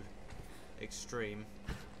bit too extreme.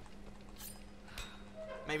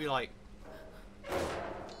 Maybe like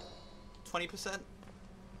 20%?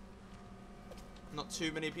 Not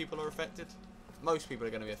too many people are affected. Most people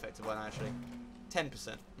are going to be affected by that, actually.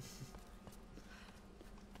 10%.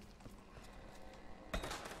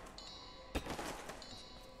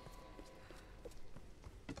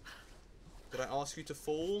 Did I ask you to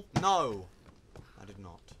fall? No! I did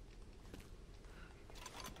not.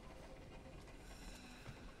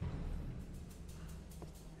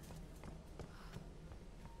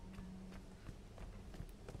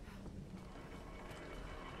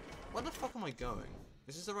 Where the fuck am I going?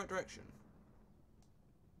 Is this the right direction?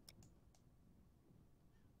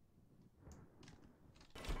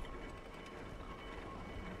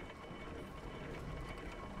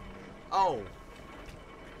 Oh!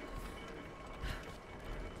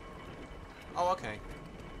 Oh, okay.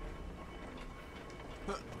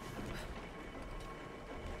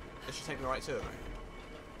 This should take me right to it,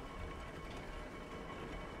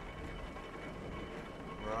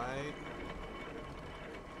 right? Right.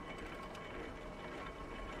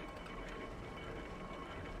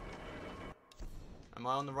 Am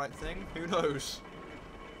I on the right thing? Who knows?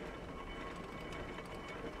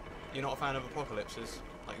 You're not a fan of apocalypses?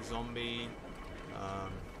 Like zombie...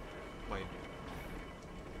 wait.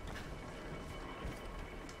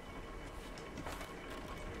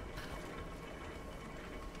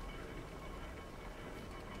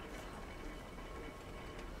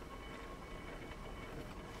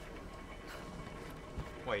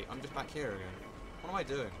 Wait, I'm just back here again. What am I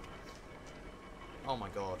doing? Oh my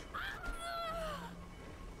god.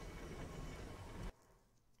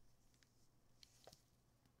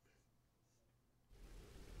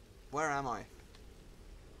 Where am I?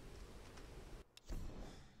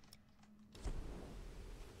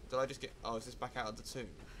 Did I just get... Oh, is this back out of the tomb?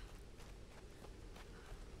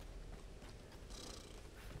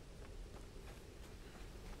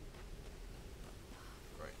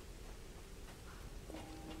 Great.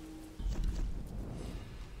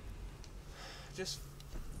 Just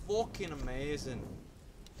fucking amazing.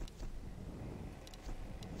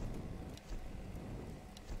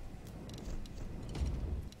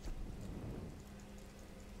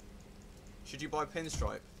 Should you buy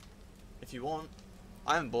Pinstripe? If you want.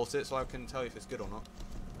 I haven't bought it, so I couldn't tell you if it's good or not.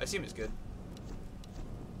 I assume it's good.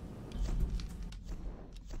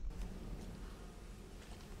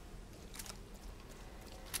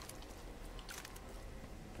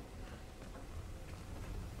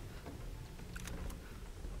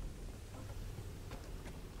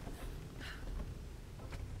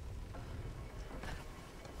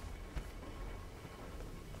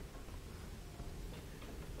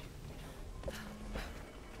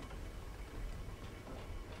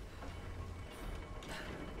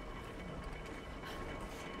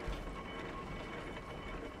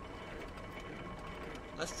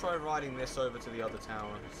 Let's try riding this over to the other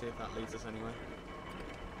tower, see if that leads us anywhere.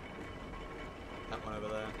 That way. one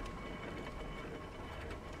over there.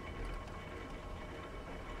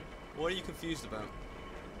 What are you confused about?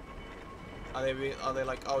 Are they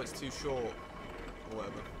like, oh, it's too short, or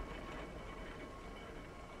whatever?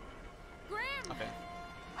 Grim! Okay.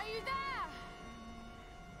 Are you there?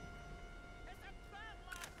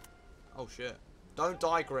 Oh shit! Don't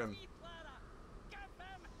die, Grim.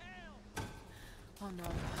 Oh no.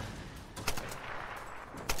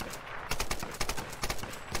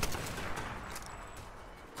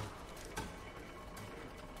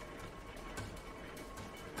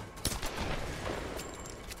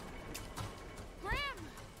 Grim!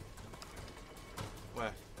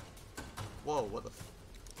 Where? Whoa! What the?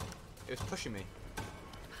 It was pushing me.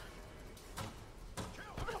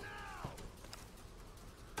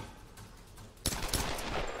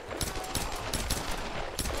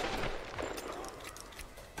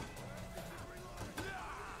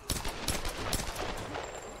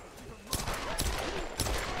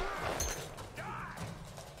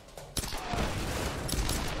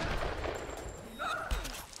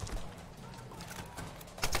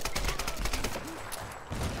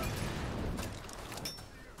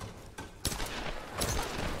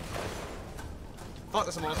 Fuck,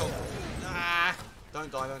 there's a Molotov. Ah! Don't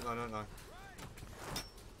die, don't die, don't die.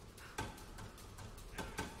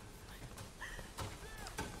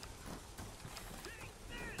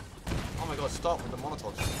 Oh my god, stop with the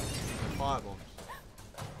Molotovs. The fireballs.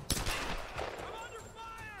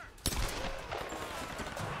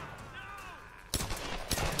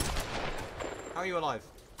 How are you alive?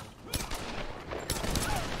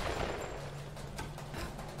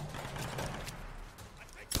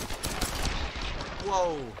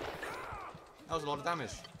 Whoa! That was a lot of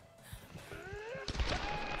damage.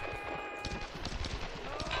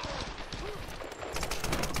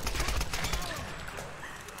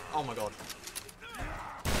 Oh my god.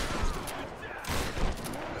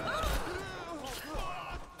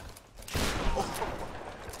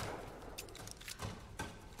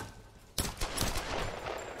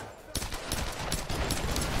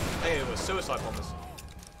 They were suicide bombers.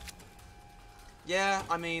 Yeah,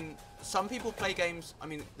 I mean, some people play games. I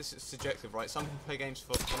mean, this is subjective, right? Some people play games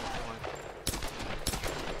for.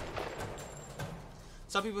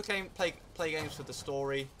 Some people play games for the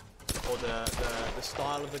story or the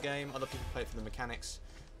style of the game. Other people play it for the mechanics.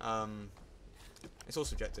 It's all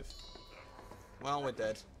subjective. Well, we're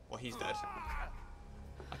dead. Well, he's dead.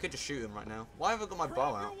 I could just shoot him right now. Why have I got my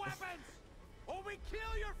bow out? Or we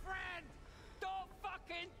kill your friend! Don't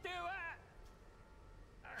fucking do it!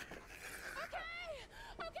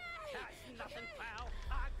 Okay! That's nothing, pal.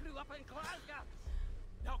 I grew up in Glasgow.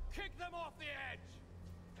 Now kick them off the edge!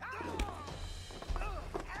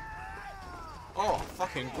 Oh,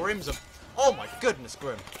 fucking Grim's a... Oh my goodness,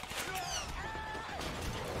 Grim.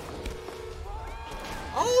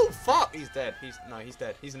 Oh, fuck! He's dead. He's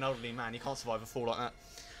dead. He's an elderly man. He can't survive a fall like that.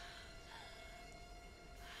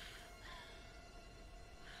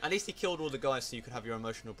 At least he killed all the guys so you could have your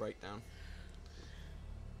emotional breakdown.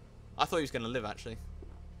 I thought he was going to live, actually.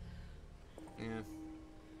 Yeah.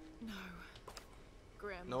 No.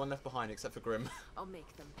 Grim. No one left behind except for Grim. I'll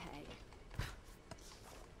make them pay.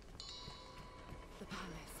 The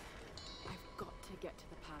palace. I've got to get to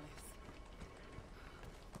the palace.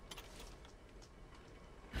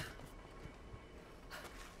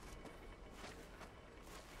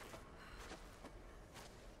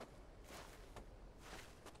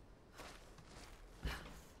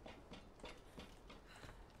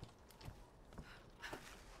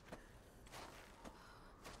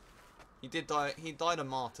 He did die. He died a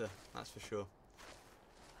martyr, that's for sure.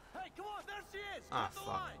 Hey, come on, there she is! Ah, Cut the fuck.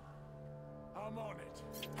 line. I'm on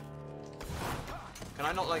it. Can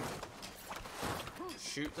I not, like,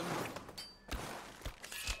 shoot them?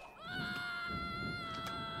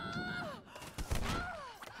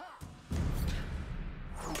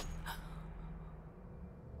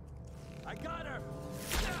 I got her!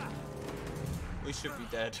 We should be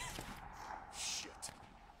dead. Shit.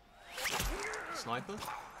 Sniper?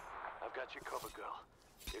 I've got you covered, girl.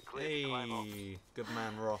 You're clear to climb up. Hey, good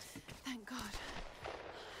man, Roth. Thank God.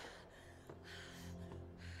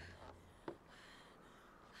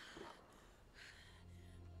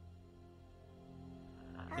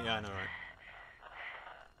 Yeah, I know, right?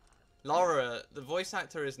 Laura, the voice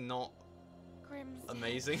actor is not Grim's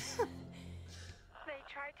amazing. They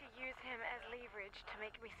tried to use him as leverage to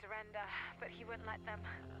make me surrender, but he wouldn't let them.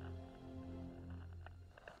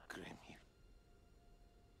 Grim, you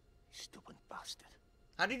stupid bastard.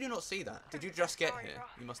 How did you not see that? Did you just get Sorry, here?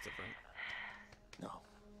 Roth. You must have, right? No,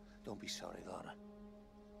 don't be sorry, Laura.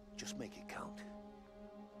 Just make it count.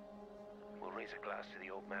 We'll We'll raise a glass to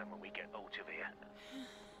the old man when we get out of here.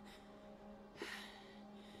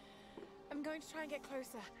 I'm going to try and get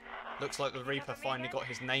closer. Looks like the Reaper finally got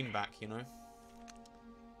his name back, you know?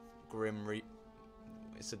 Grim Reaper.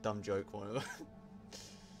 It's a dumb joke, whatever.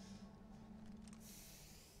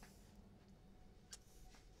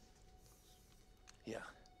 Yeah.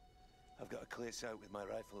 I've got to clear this out with my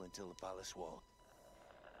rifle until the palace wall.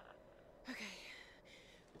 Okay.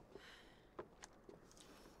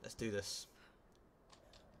 Let's do this.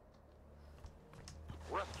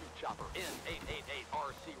 Rescue chopper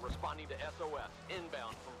N888RC responding to SOS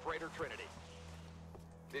inbound from Freighter Trinity.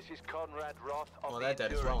 This is Conrad Roth of Well, the they're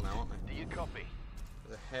dead as well Endurance. now, aren't they? Do you copy?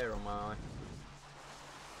 There's a hair on my eye.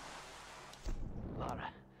 Lara,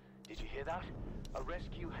 did you hear that? A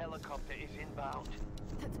rescue helicopter is inbound.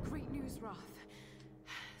 That's great news, Roth.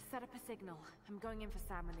 Set up a signal. I'm going in for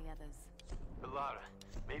Sam and the others. Lara,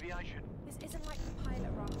 maybe I should... This isn't like the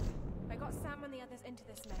pilot, Roth. I got Sam and the others into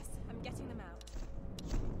this mess. I'm getting them out.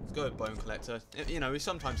 Let's go with Bone Collector. You know, we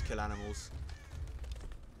sometimes kill animals.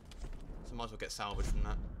 So might as well get salvage from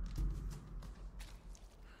that.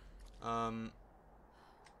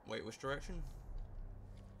 Wait, which direction?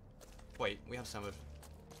 Wait, we have salvage.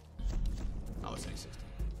 Oh, it's only 60.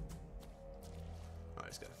 Alright,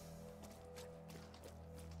 let's go.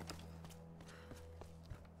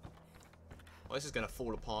 Well, this is going to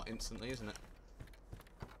fall apart instantly, isn't it?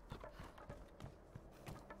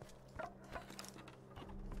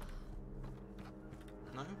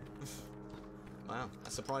 No? Wow,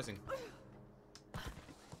 that's surprising.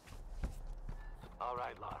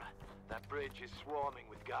 Alright, Lara. That bridge is swarming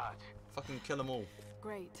with guards. Fucking kill them all.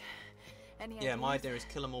 Great. Any Yeah, my ideas? idea is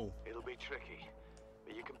kill them all. It'll be tricky,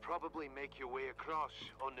 but you can probably make your way across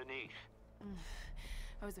underneath.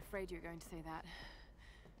 I was afraid you were going to say that.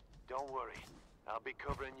 Don't worry. I'll be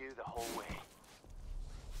covering you the whole way.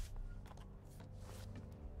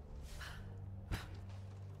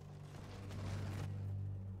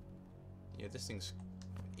 Yeah, this thing's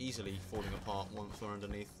easily falling apart once we're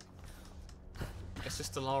underneath. It's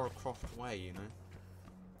just the Lara Croft way, you know?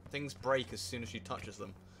 Things break as soon as she touches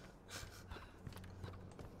them.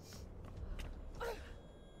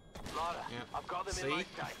 Lara, Yeah. I've got them See? in my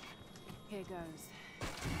sight. Here goes.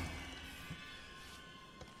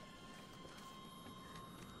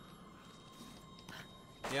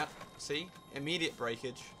 Yeah, see? Immediate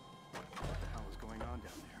breakage. What the hell is going on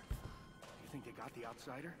down there? You think they got the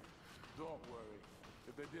outsider? Don't worry.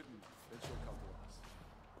 If they didn't, then she'll come to us.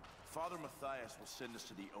 Father Matthias will send us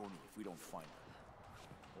to the Oni if we don't find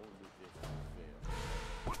her. Only if we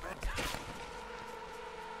fail.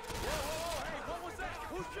 Whoa, hey, what was that?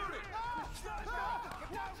 Who's shooting? Get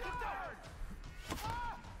down!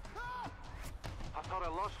 I thought I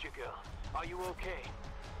lost you, girl. Are you okay?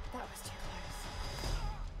 That was too close.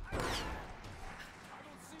 I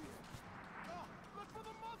don't see him. Look for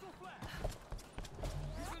the muzzle flash.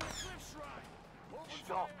 He's in the cliff shrine.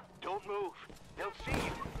 Stop. Don't move. They'll see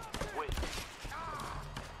you. Wait.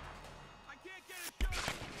 I can't get it shut.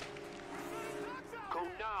 Go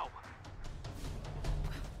now.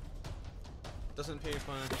 Doesn't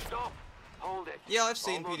PewDiePie... Stop. Hold it. Yeah, I've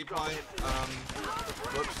seen Almost got PewDiePie. him.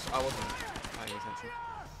 Whoops, I wasn't paying attention.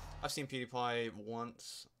 I've seen PewDiePie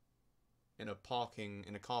once in a car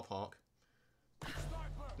park.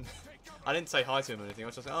 I didn't say hi to him or anything. I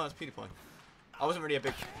was just like, oh, it's PewDiePie. I wasn't really a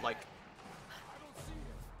big like.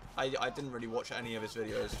 I didn't really watch any of his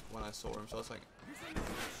videos when I saw him, so I was like,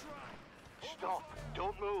 Stop.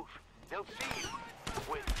 Don't move. They'll see you.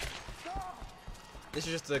 Wait. this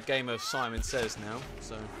is just a game of Simon Says now,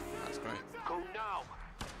 so that's great. Go now.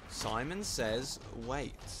 Simon says,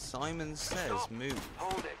 wait. Simon says, Stop. move.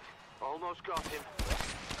 Hold it. Almost got him.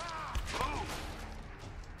 Move.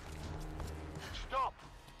 Stop.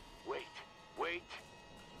 Wait. Wait.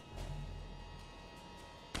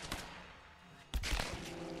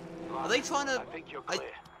 Are they trying to? I think you're clear.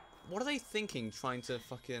 What are they thinking? Trying to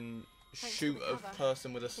fucking Thanks shoot for the a cover.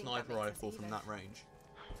 person with a I think that sniper makes us rifle from even. that range?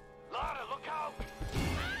 Lara, look out.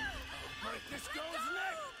 This goes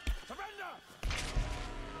next. Surrender.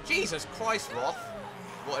 Jesus Christ, Roth.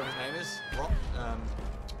 Whatever his name is. Roth.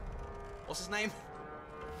 What's his name?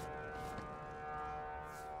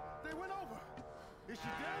 They went over. Is she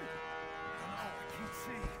dead? No, I can't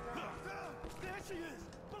see. There she is.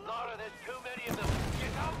 Lara, there's too many of them.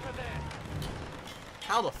 Get out of there.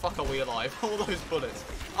 How the fuck are we alive? All those bullets.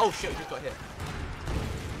 Oh shit, we just got hit.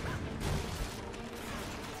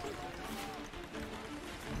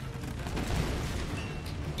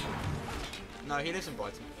 No, he lives in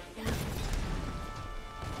Brighton.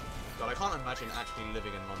 God, I can't imagine actually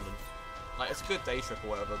living in London. Like, it's a good day trip or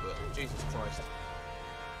whatever, but Jesus Christ.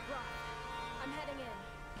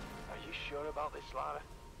 sure about this, Lara?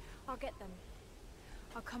 I'll get them.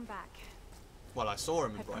 I'll come back. Well, I saw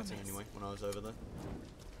him in I Brighton promise. anyway when I was over there.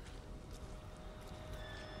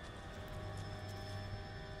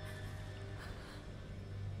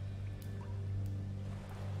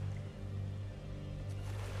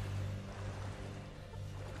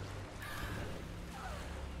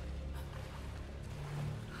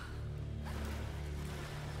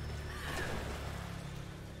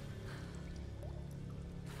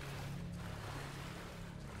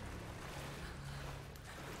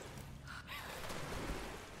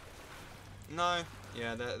 No,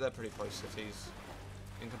 yeah, they're pretty close cities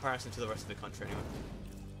in comparison to the rest of the country anyway.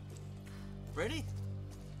 Really?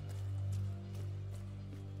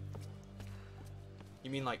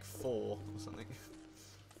 You mean like 4 or something?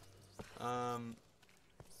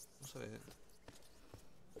 What's over here?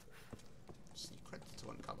 Secret to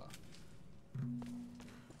uncover.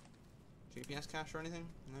 GPS cache or anything?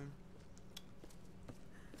 No.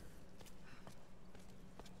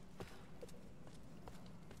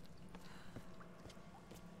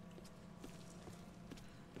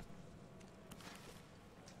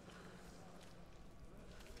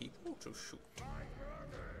 People to shoot.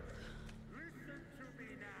 Listen to me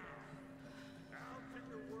now. Out in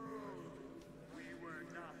the world, we were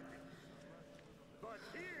nothing. But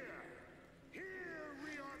here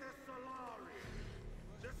we are the Solari.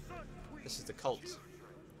 The Sun Queen. This is the cult.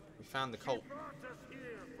 We found the cult. She brought us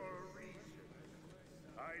here for a reason.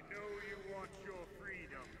 I know you want your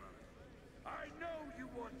freedom. I know you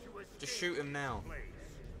want to escape. Just shoot him now. Place.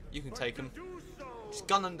 You can But take to him. do so, Just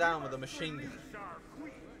gun him down we with a must machine gun. release our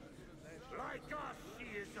queen. Like us, she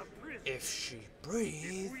is a prisoner. If she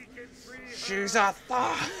breathes, We can free her. she's a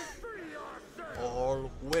thought. Free ourselves.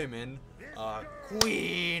 All women are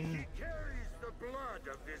queen. She carries the blood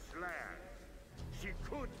of this land. She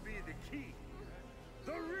could be the key.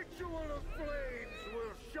 The ritual of flames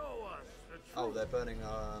will show us the truth. Oh, they're burning.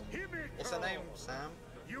 What's her name? Himiko, Sam.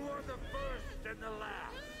 you are the first and the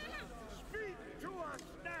last. Speak to us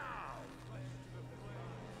now.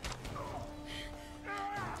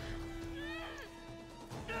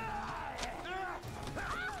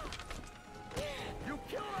 You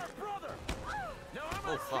killed our brother! Now I'm Oh,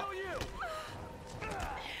 gonna fuck. kill you!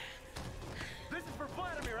 This is for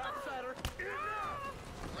Vladimir, outsider!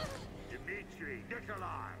 Enough! Dmitri,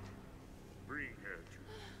 Nikolai, bring her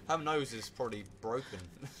to Her nose is probably broken.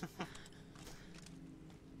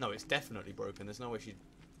 No, it's definitely broken. There's no way she.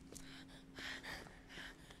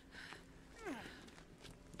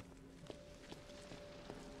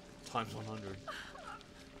 Times 100.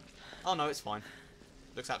 Oh no, it's fine.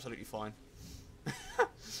 Looks absolutely fine.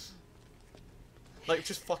 Like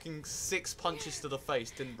just fucking 6 punches to the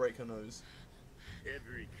face didn't break her nose.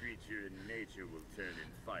 Every creature in nature will turn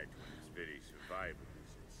and fight when its very survival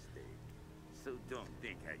is at stake. So don't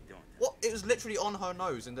think I don't. What? It was literally on her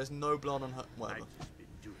nose and there's no blood on her. Whatever. I've just been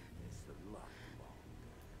doing this a lot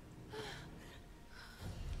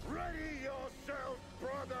longer. Ready yourself,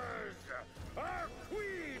 brothers! Our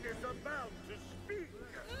queen is about to speak!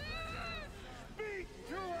 Speak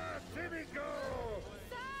to us, Himiko!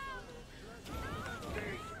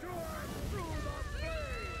 Speak to us through the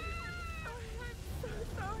flames! I'm so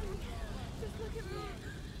sorry. Just look at me.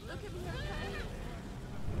 Look at me, okay?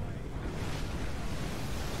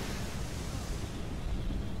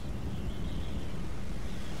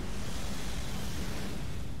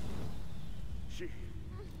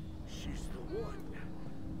 She's the one.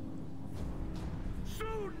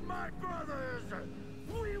 Soon, my brothers,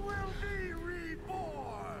 we will be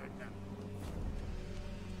reborn!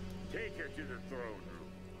 Take her to the throne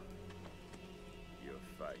room. Your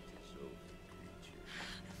fight is over, creature.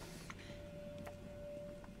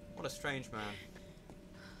 What a strange man.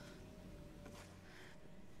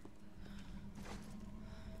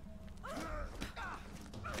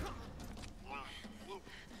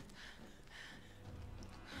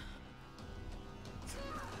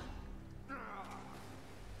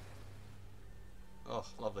 Oh,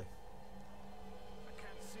 lovely. I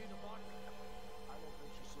can't see the mark. I don't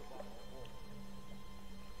think she survived the war.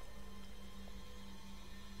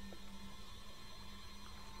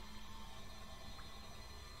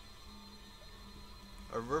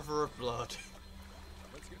 A river of blood.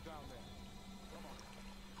 Let's get down there. Come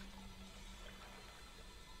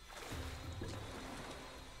on.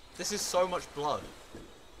 This is so much blood.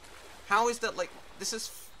 How is that like? This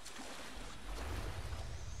is.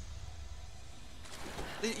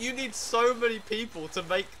 You need so many people to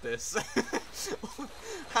make this.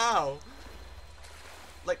 How?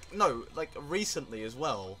 Like, no, like recently as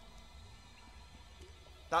well.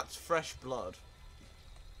 That's fresh blood.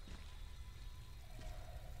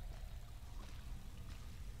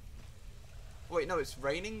 Wait, no, it's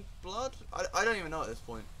raining blood? I don't even know at this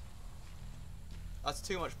point. That's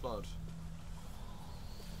too much blood.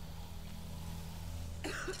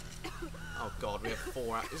 Oh god, we have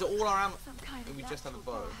 4 ammo. Is it all our ammo? We just have a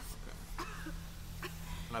bow. Okay.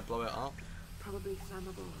 Can I blow it up? Probably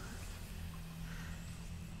flammable.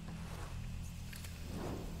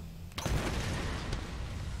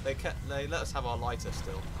 They let us have our lighter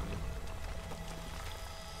still. I mean.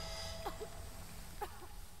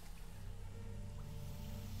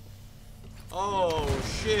 Oh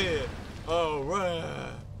shit! Oh rare!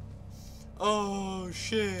 Oh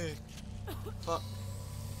shit! Fuck.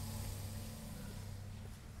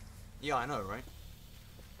 Yeah, I know, right?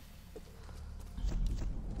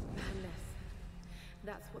 Madness.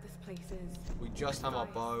 That's what this place is. We just have our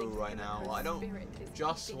bow right now. I don't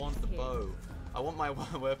just want the bow. I want my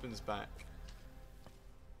weapons back.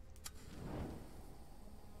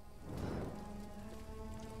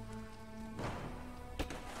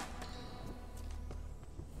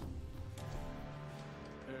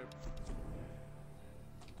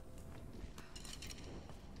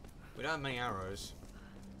 We don't have many arrows.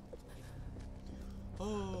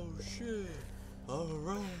 Oh shit!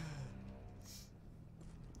 Alright.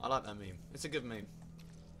 I like that meme. It's a good meme.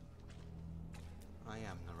 I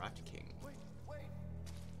am the Rat King. Wait. What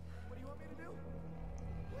do you want me to do?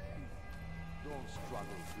 Please. Don't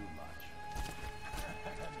struggle too much.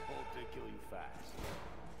 I'm going to kill you fast.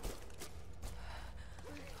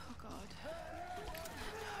 Oh god.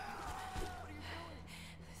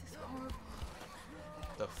 This is horrible.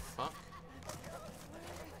 The fuck?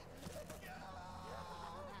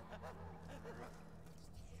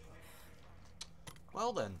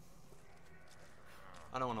 Well then.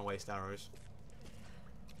 I don't want to waste arrows.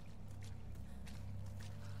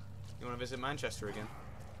 You want to visit Manchester again?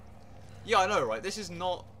 Yeah, I know, right? This is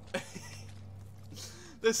not...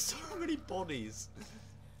 There's so many bodies.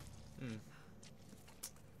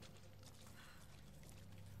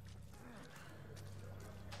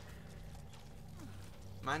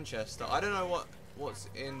 Manchester. I don't know what's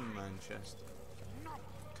in Manchester.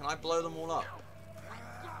 Can I blow them all up?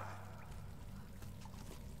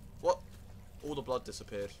 What? All the blood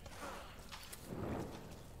disappeared.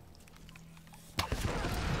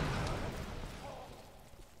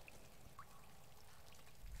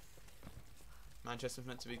 Manchester's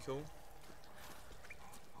meant to be cool.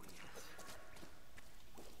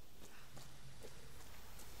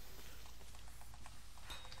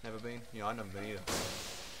 Never been? Yeah, I've never been either.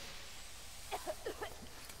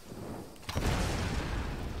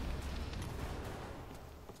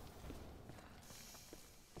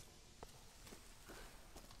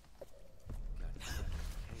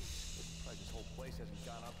 This whole place hasn't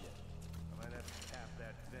gone up yet. I might have to tap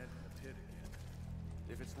that vent in the pit again.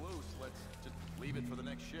 If it's loose, let's just leave it for the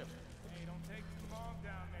next ship. Hey, don't take too long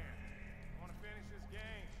down there. Want to finish this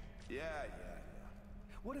game? Yeah.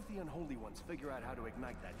 What if the unholy ones figure out how to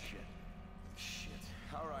ignite that shit? Shit.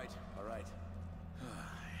 All right. I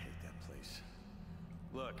hate that place.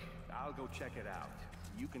 Look, I'll go check it out.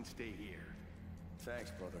 You can stay here.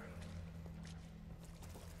 Thanks, brother.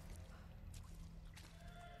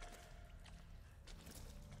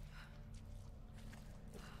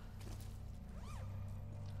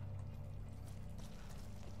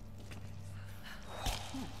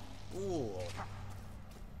 Ooh.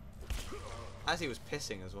 As he was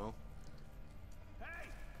pissing as well. Hey!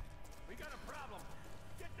 We got a problem.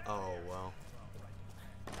 Oh well.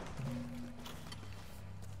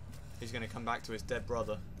 He's gonna come back to his dead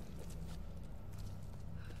brother.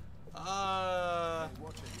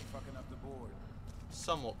 Watch it, you're fucking up the board.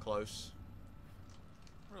 Somewhat close.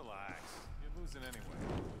 Relax. You're losing anyway.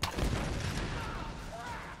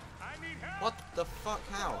 I need help! What the fuck?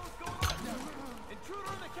 How? Intruder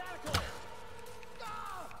in the catacomb!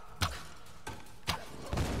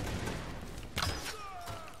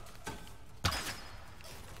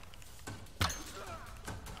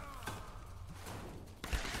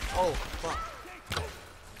 Oh fuck.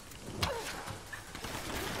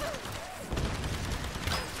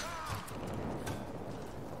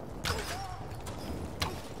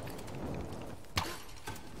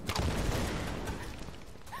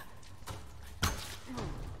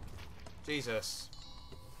 Jesus.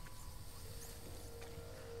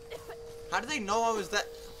 How did they know I was that?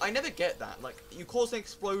 I never get that. Like, you cause an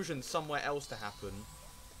explosion somewhere else to happen,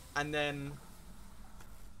 and then,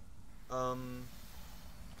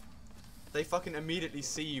 they fucking immediately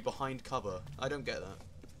see you behind cover. I don't get that.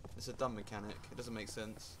 It's a dumb mechanic. It doesn't make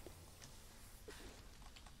sense.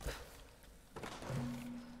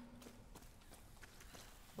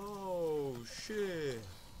 Oh shit.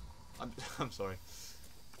 I'm sorry.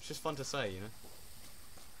 It's just fun to say, you know.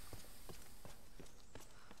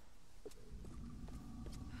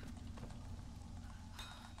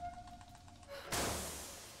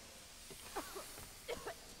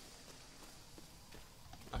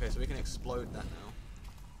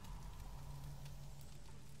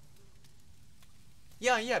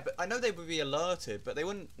 Yeah, but I know they would be alerted, but they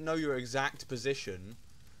wouldn't know your exact position.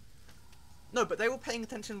 No, but they were paying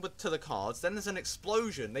attention to the cards. Then there's an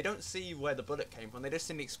explosion. They don't see where the bullet came from. They just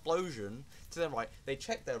see an explosion to their right. They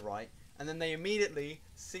check their right, and then they immediately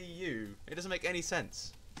see you. It doesn't make any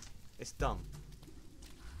sense. It's dumb.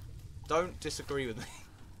 Don't disagree with me.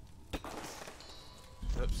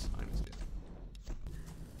 Oops, I missed it.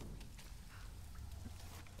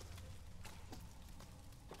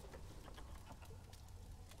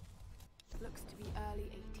 Looks to be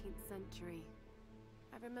early 18th century.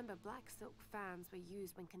 I remember black silk fans were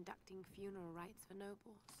used when conducting funeral rites for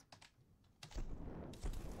nobles.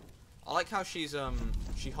 I like how she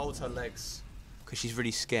holds her legs because she's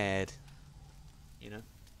really scared. You know,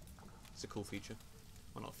 it's a cool feature.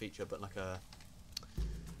 Well, not a feature, but like a.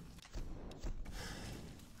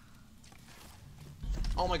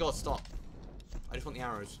 Oh my god! Stop! I just want the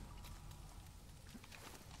arrows.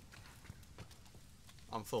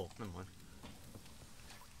 I'm full. Never mind.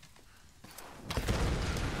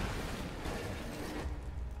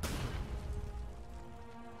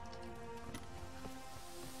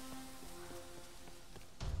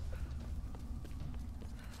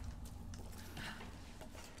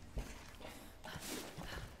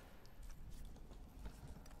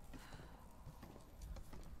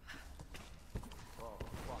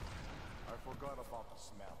 Forgot about the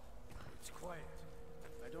smell. It's quiet.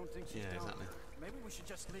 I don't think she's down exactly. there. Maybe we should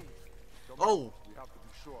just leave. Oh! We have to be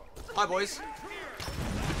sure. Hi, boys.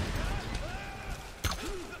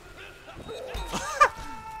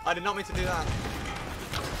 I did not mean to do that.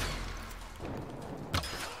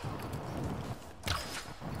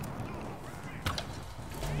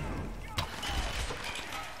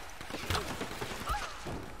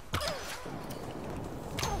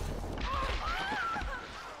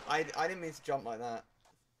 I didn't mean to jump like that.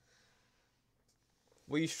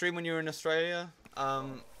 Will you stream when you're in Australia?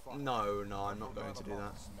 No, I'm not going to do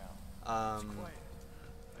that. I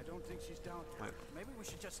don't think she's down here. Wait. Maybe we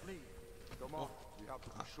should just leave. Come on, we have to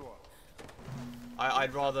be sure.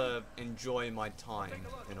 I'd rather enjoy my time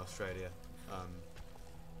in Australia,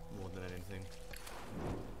 more than anything.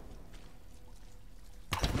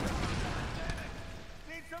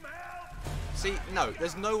 Need some help? See, no,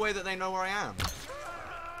 there's no way that they know where I am.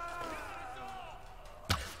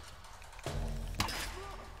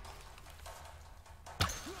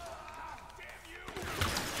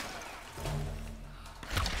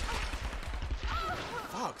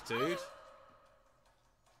 Fuck, dude.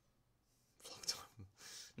 Vlog time.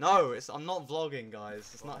 No, I'm not vlogging,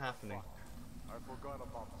 guys. It's not happening. I forgot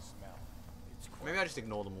about the smell. It's quiet. Maybe I just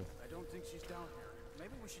ignore them all. I don't think she's down here.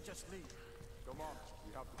 Maybe we should just leave. Come on,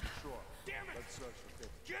 we have to be sure. Damn it! Let's search the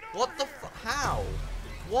pit. Get over What the here! How?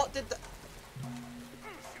 What did the...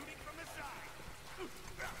 Shooting from the side.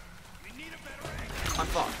 We need a better angle. I'm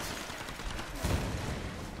fucked.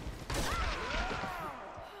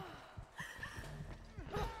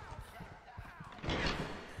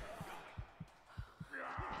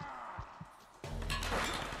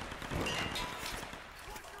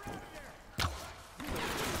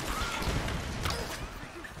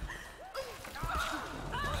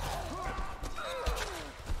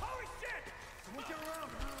 Holy shit! Someone get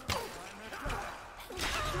around.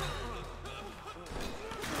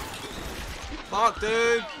 Fuck,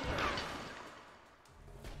 dude!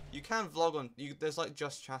 You can vlog on... there's like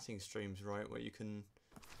just chatting streams, right? Where you can...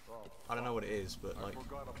 I don't know what it is, but I like...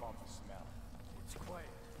 forgot about the smell. It's quiet.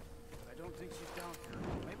 I don't think she's down here.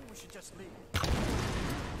 Maybe we should just leave.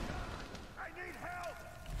 I need help!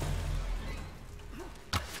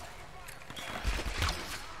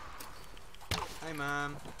 Hey,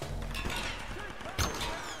 man.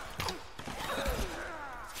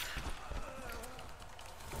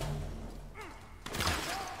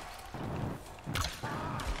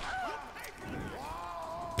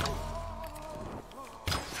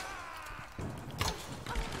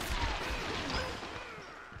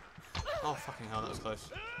 Oh, fucking hell, that was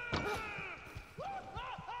close.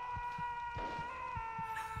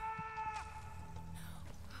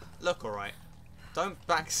 Look, alright. Don't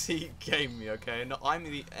backseat game me, okay? No, I'm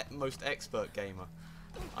the most expert gamer.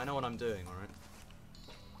 I know what I'm doing, alright?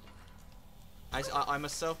 I'm a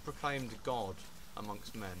self-proclaimed god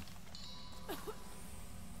amongst men.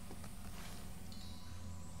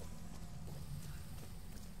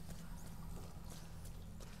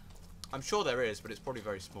 I'm sure there is, but it's probably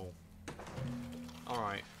very small.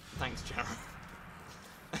 Alright. Thanks, Jared.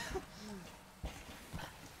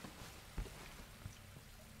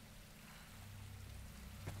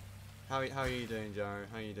 How are you doing, Jared?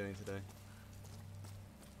 How are you doing today?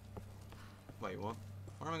 Wait, what?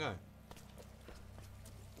 Where am I going?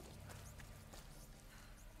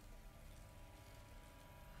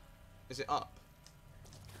 Is it up?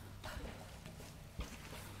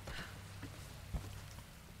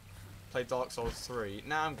 Play Dark Souls 3.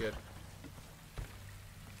 Nah, I'm good.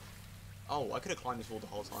 Oh, I could have climbed this wall the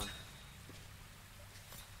whole time.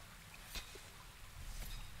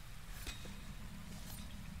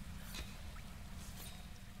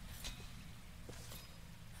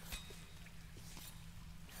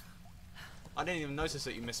 I didn't even notice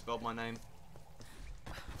that you misspelled my name.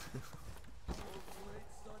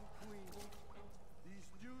 These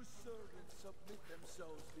new servants submit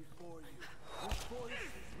themselves before you. With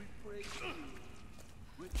voices we praise you.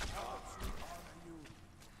 With hearts we honor you.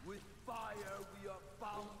 With fire we are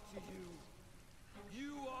bound to you.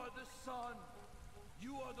 You are the sun.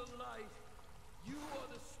 You are the light. You are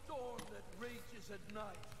the storm that rages at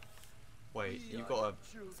night. Wait, you've got a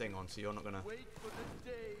thing on, so you're not gonna... Wait for the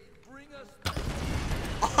day. Bring us...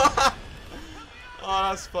 Oh,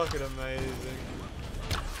 that's fucking amazing.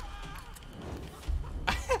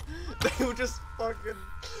 They were just fucking...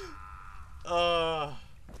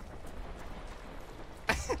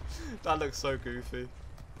 That looks so goofy.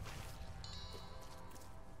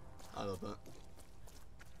 I love that.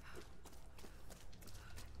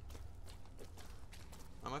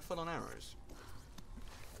 Am I full on arrows?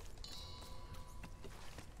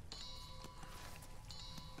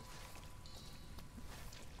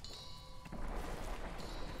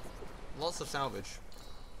 Lots of salvage.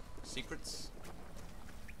 Secrets?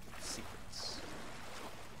 Secrets.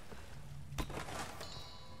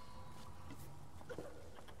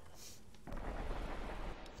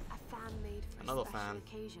 A fan made for Another a special fan.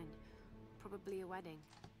 occasion. Probably a wedding.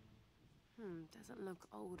 Doesn't look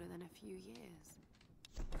older than a few years.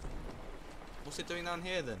 What's it doing down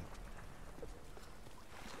here then?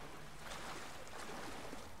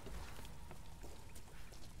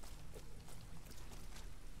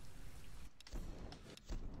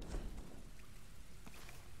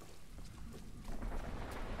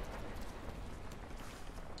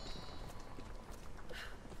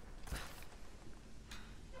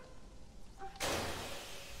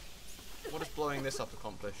 What does blowing this up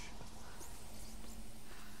accomplish?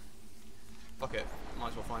 Fuck it, might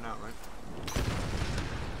as well find out, right?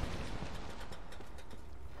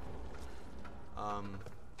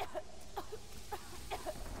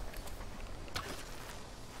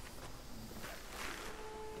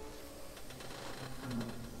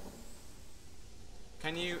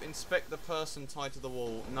 Can you inspect the person tied to the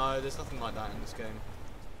wall? No, there's nothing like that in this game.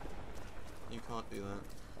 You can't do that.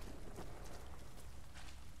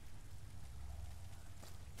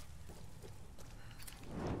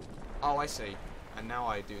 Oh, I see. And now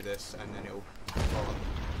I do this, and then it'll fall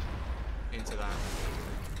into that.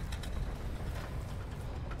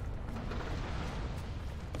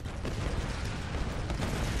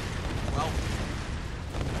 Well,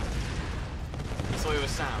 so it was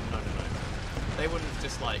Sam. No. They wouldn't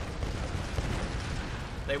just like.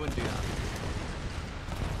 They wouldn't do that.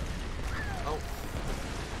 Oh.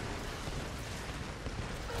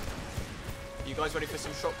 You guys ready for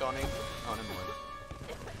some shotgunning? Oh, never mind.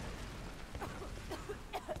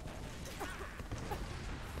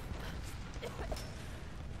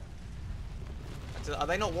 Are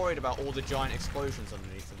they not worried about all the giant explosions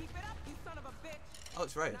underneath them? Keep it up, you son of a bitch. Oh,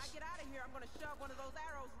 it's Reyes. When I get out of here, I'm gonna shove one of those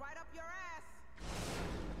arrows right up your ass.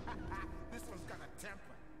 This one's got a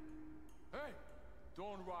temper. Hey,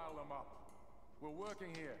 don't rile them up. We're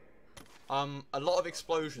working here. A lot of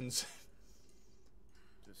explosions.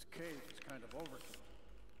 This cave is kind of overkill.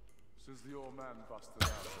 Since the old man busted out,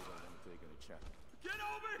 I don't want to take any chance. Get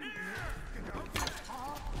over here!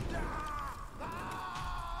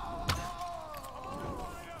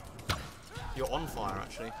 You're on fire,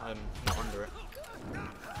 actually. I'm not under it.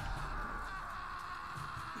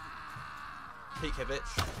 Peek here, bitch.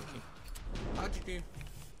 Thank you. How did you...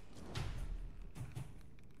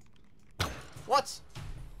 What?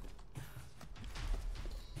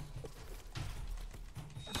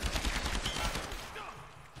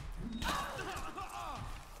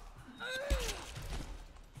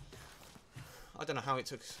 I don't know how it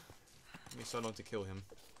took me so long to kill him.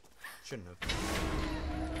 Shouldn't have.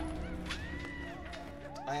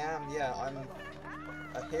 I am, yeah, I'm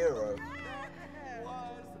a hero. That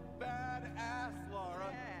was badass,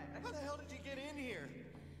 Laura. How the hell did you get in here?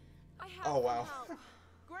 I had Oh, wow. some help.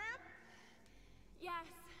 Gramp? Yes.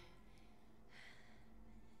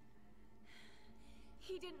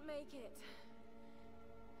 He didn't make it.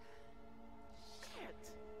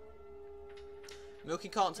 Milky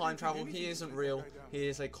can't time travel, he isn't real. He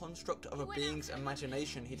is a construct of a being's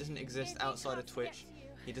imagination. He doesn't exist outside of Twitch.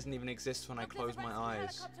 He doesn't even exist when I close my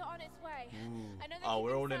eyes. Ooh. Oh,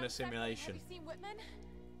 we're all in a simulation.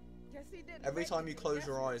 Guess he didn't Every make time you it, close guess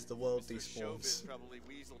your he- eyes, the world Mr. Chauvin's despawns. probably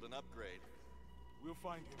weaseled an upgrade. We'll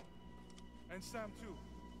find him. And Sam too.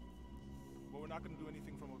 But we're not gonna do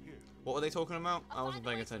anything from up here. What were they talking about? I wasn't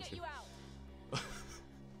paying attention.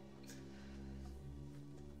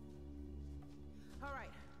 All right,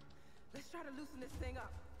 let's try to loosen this thing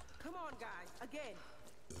up. Come on, guys, again.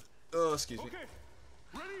 Oh, excuse me. Okay,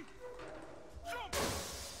 ready? Jump!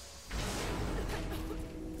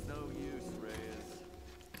 It's no use, Reyes.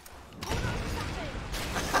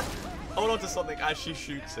 Hold on to something as she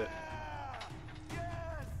shoots it.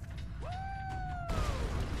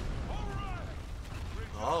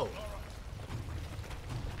 Oh.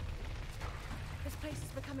 This place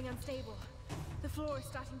is becoming unstable. The floor is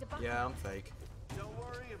starting to buckle. Yeah, I'm fake. Don't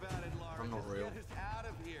worry about it, Laura. I'm not Just real. Get us out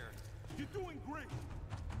of here. You're doing great.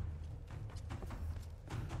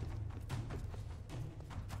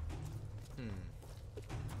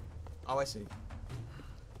 Oh, I see.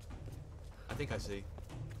 I think I see.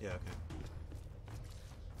 Yeah, okay.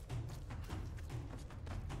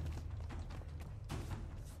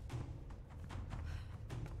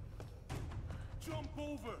 Jump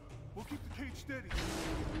over. We'll keep the cage steady.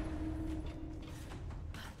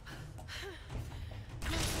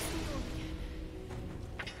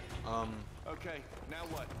 Okay, now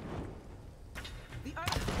what? The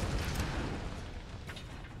other.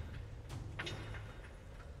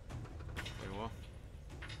 There you are.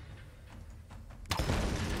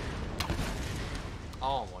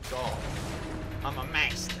 Oh my god. I'm a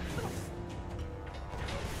master.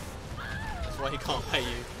 That's why he can't pay you.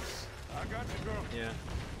 I got you, girl. Yeah.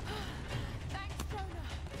 Thanks, Jonah.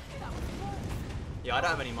 That was close. Yeah, I don't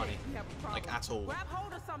have any money. We have a Like, problem. at all. Grab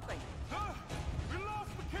hold of something. We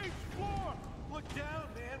lost the cage floor. Look down,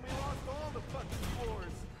 man. We lost all the fucking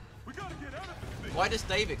floors. We gotta get out of this thing. Why does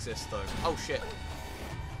Dave exist, though? Oh, shit.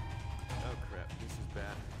 Oh crap, this is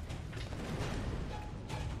bad.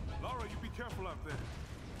 Laura, you be careful out there.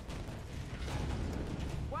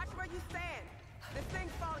 Watch where you stand. This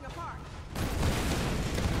thing's falling apart.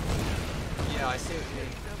 Yeah, I see what you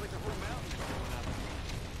mean. Sounds like the whole mountain's blowing up.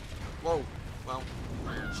 Whoa. Well,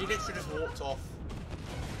 she literally just walked off.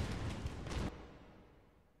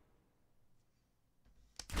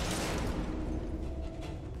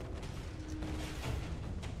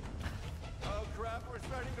 Oh crap, we're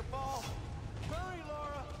starting to fall. Hurry,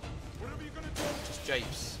 Laura. Whatever you're gonna do, Just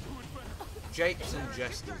japes. do it fast. Japes and Get your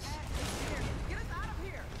jesters. ass in here. Get us out of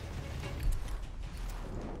here.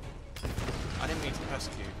 I didn't mean to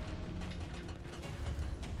persecute.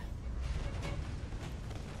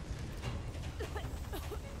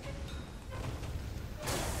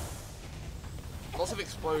 Lots of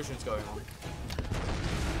explosions going on.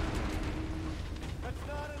 That's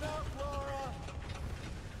not enough, Laura.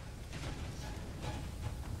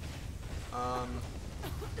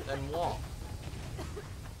 Then what?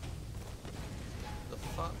 The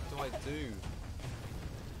fuck do I do?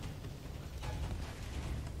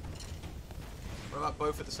 What about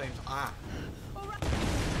both at the same time? Ah.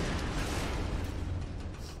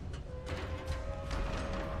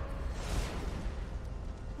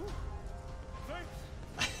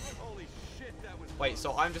 Holy shit, that was Wait,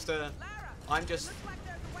 so I'm just Lara, I'm just, looks like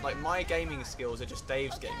there's a way like, out. my gaming skills are just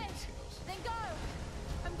Dave's Okay, gaming skills. then go.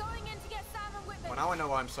 I'm going in to get Sam and Whitman. Well, now I know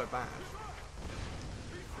why I'm so bad.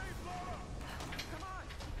 Come on,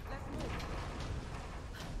 let's move.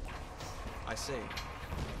 I see.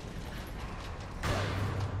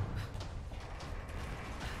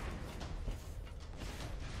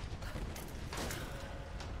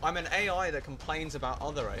 I'm an AI that complains about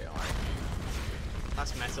other AI.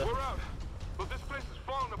 That's meta. We're out, but this place is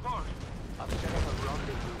falling apart. I've set up a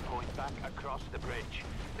rendezvous point back across the bridge.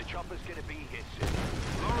 The chopper's gonna be here soon.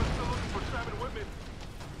 Laura's still looking for Sam and Whitman.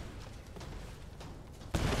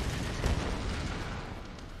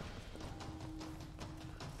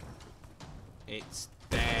 It's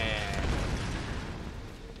there.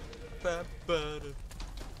 Ba-ba-da.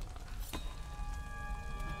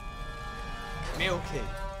 Milky.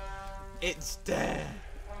 It's there.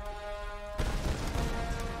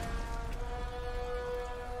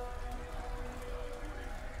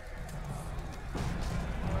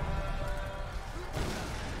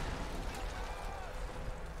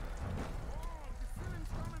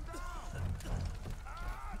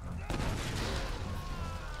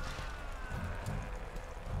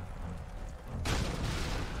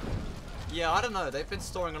 Yeah, I don't know. They've been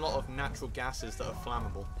storing a lot of natural gases that are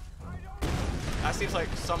flammable. That seems like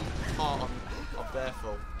some part of their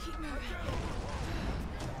fault.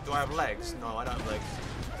 Do I have legs? No, I don't have legs.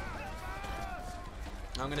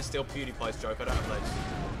 I'm gonna steal PewDiePie's joke. I don't have legs.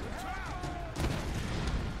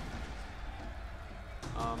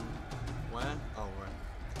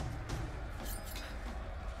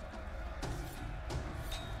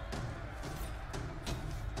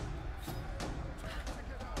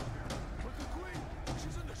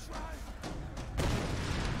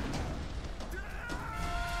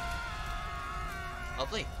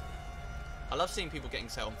 I love seeing people getting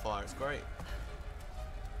set on fire. It's great.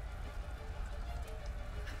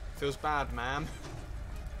 Feels bad, ma'am.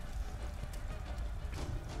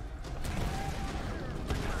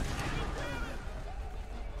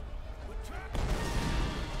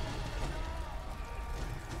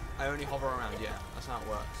 I only hover around, yeah, that's how it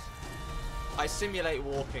works. I simulate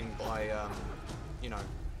walking by, you know,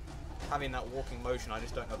 having that walking motion. I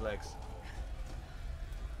just don't have legs.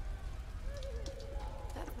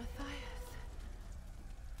 That's Matthias.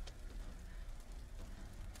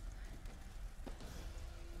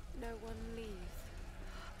 No one leaves.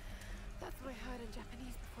 That's what I heard in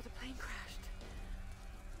Japanese before the plane crashed.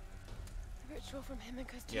 The ritual from him and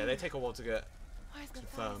Christine. Yeah, they take a while to get Why is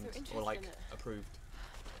Matthias confirmed so interested or like in it? approved.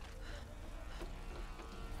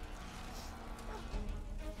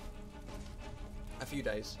 A few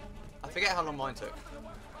days. I forget how long mine took.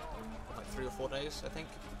 Like 3 or 4 days, I think.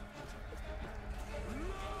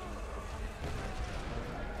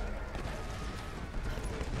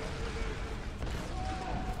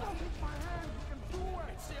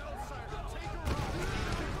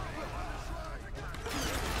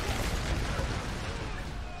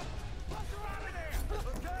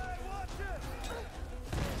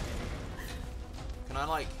 Can I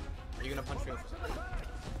like... Are you gonna punch me off?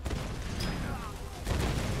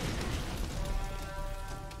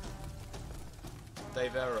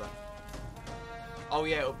 Davera. Oh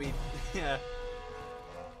yeah, it'll be... yeah.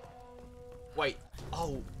 Wait.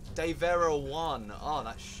 Oh, Davera 1. Oh,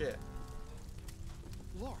 that's shit.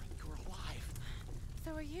 Laura, you're alive.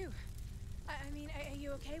 So are you. I mean, are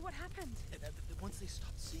you okay? What happened? Once they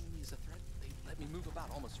stopped seeing me as a threat, they let me move about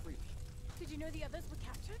almost freely. Did you know the others were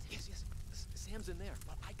captured? Yes, yes. Sam's in there,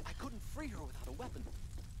 but I couldn't free her without a weapon.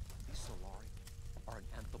 These Solari are an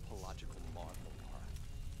anthropological marvel, Laura.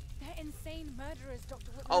 They're insane murderers,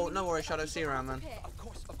 Dr. Whitman. Oh, no worries, Shadow. See you around, man. Of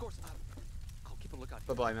course, of course. I'll keep a lookout.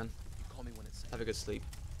 Bye-bye, man. You call me when it's safe. Have a good sleep.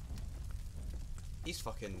 He's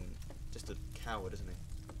fucking just a coward, isn't he?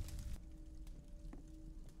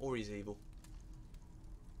 Or he's evil.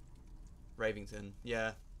 Ravington,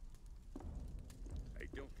 yeah. I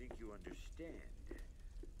don't think you understand.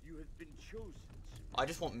 You have been chosen. I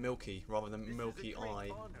just want Milky rather than Milky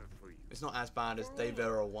Eye. It's not as bad as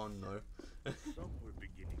Davera 1 though. Some were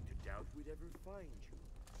beginning to doubt we'd ever find you.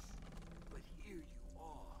 But here you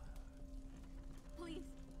are. Please.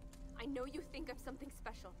 I know you think I'm something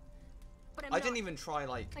special. But I'm I not. didn't even try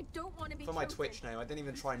like I don't want to be for my chosen. Twitch name, I didn't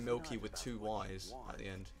even try Milky with 2 Y's at the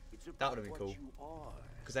end. That would have been cool.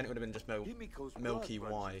 Because then it would have been just Milky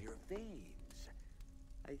Y.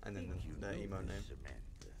 And then the emo name.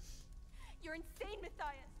 You're insane,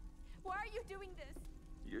 Matthias. Why are you doing this?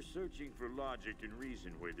 You're searching for logic and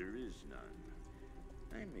reason where there is none.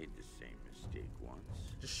 I made the same mistake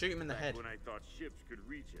once. Just shoot him in the head. When I thought ships could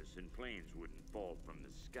reach us and planes wouldn't fall from the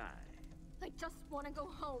sky. I just want to go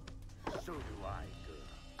home. So do I,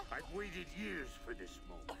 girl. I've waited years for this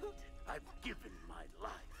moment. I've given my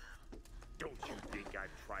life. Don't you think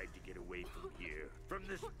I've tried to get away from here? From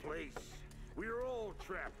this place? We're all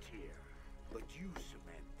trapped here. But you,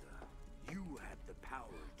 Samantha, you have the power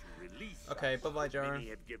to release us. Okay, bye-bye, Jaren. Many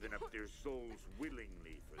have given up their souls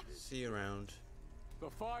willingly for this. See you around. The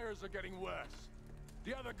fires are getting worse.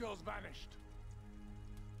 The other girl's vanished.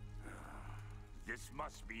 This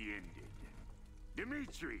must be ended.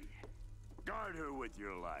 Dimitri, guard her with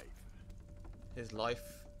your life. His life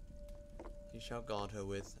he shall guard her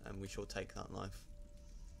with, and we shall take that life.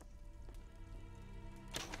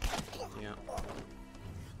 Yeah.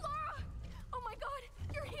 Laura! Oh my god,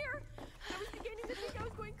 you're here! I was beginning to think I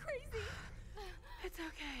was going crazy. It's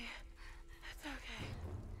okay. It's okay.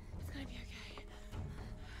 It's gonna be okay.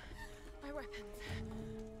 My weapons.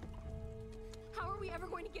 How are we ever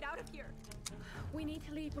going to get out of here? We need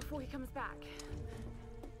to leave before he comes back.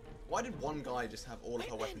 Why did one guy just have all of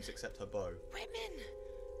her weapons except her bow? Whitman!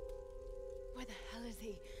 Where the hell is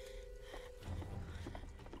he?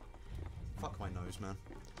 Fuck my nose, man.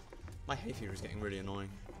 My hay fever is getting really annoying.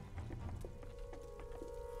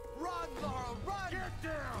 Run, Laura, run! Get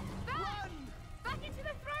down! Back! Back into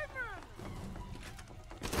the throne room!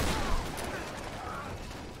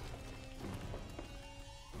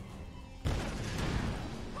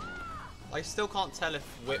 I still can't tell if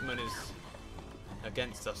Whitman is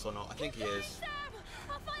against us or not. I think he is. Sam!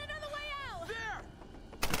 I'll find another way out! There!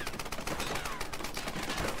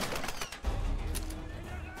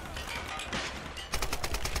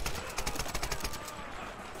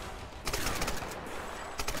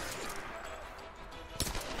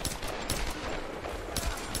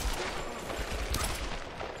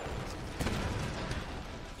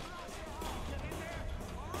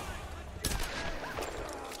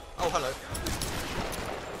 Oh, hello.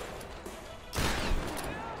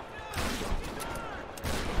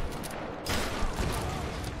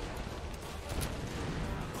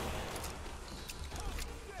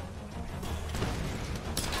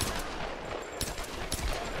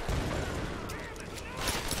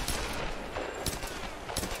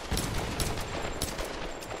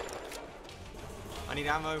 I need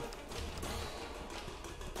ammo.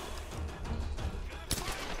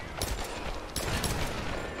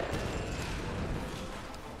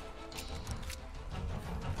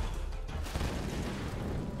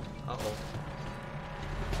 Uh-oh.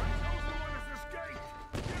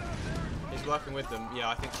 He's working with them.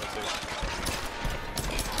 Yeah, I think so too.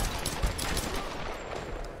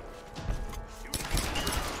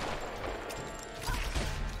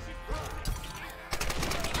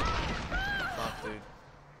 Fuck, dude.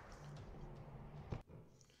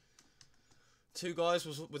 Two guys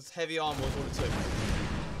with heavy armor was all it took.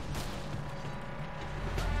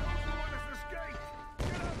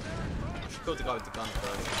 I should kill the guy with the gun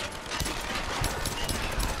first.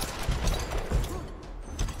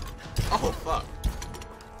 Oh fuck.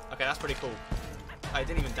 Okay, that's pretty cool. I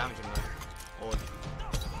didn't even damage him though. Or...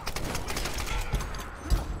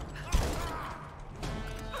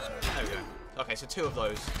 There we go. Okay, so two of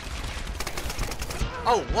those.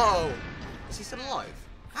 Oh, whoa! Is he still alive?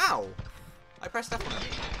 How? I pressed F on him.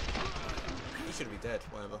 He should be dead,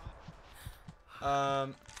 whatever. I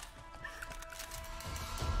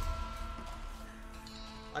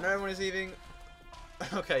know everyone is leaving.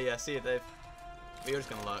 Okay, yeah, see you, Dave. But you're just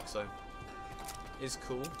gonna lurk, so. Is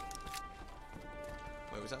cool.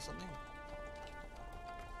 Wait, was that something?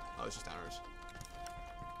 Oh, it's just arrows.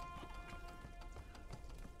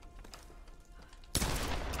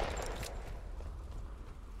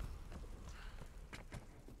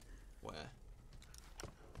 Where?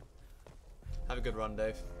 Have a good run,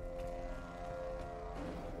 Dave.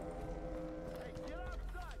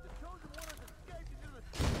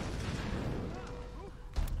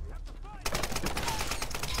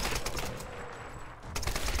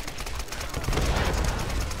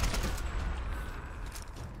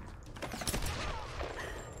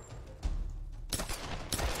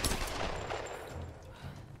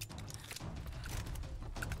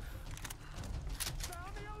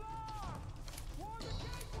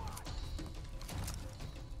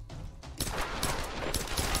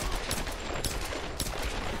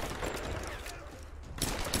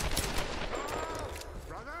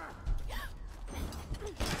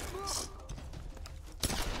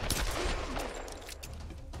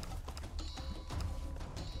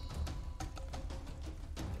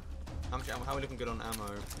 How are we looking good on ammo?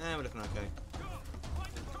 Eh, we're looking okay.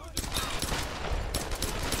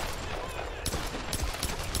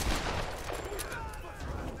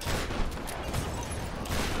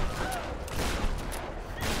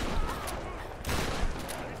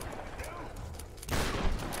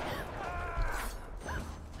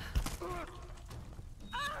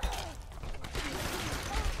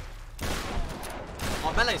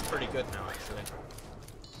 Our melee's pretty good now, actually,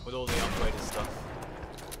 with all the upgraded stuff.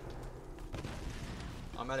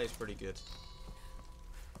 Our melee's pretty good.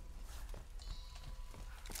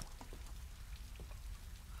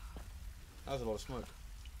 That was a lot of smoke.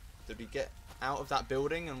 Did we get out of that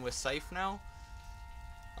building and we're safe now?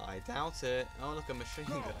 I doubt it. Oh, look, a machine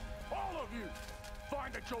gun. All of you,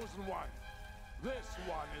 find the chosen one. This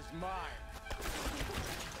one is mine.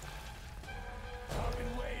 I've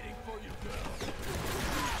been waiting for you, girl.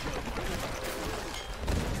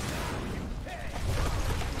 Hey,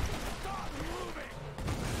 stop moving.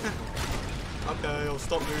 Okay, I'll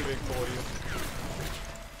stop moving for you.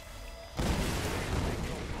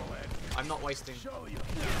 I'm not wasting. Show you.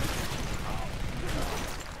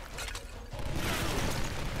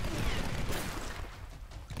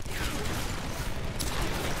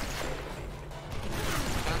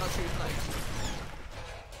 Can I not shoot his legs?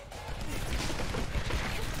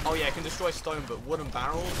 Oh yeah, it can destroy stone, but wooden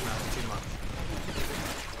barrels? No, it's too much.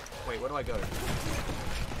 Wait, where do I go?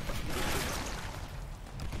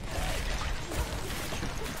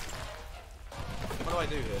 What do I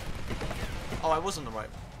do here? Oh, I was on the right.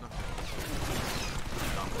 Okay.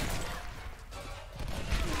 Done.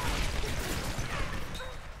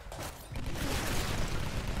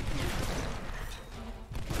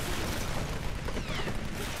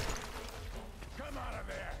 Come out of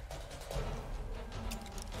there.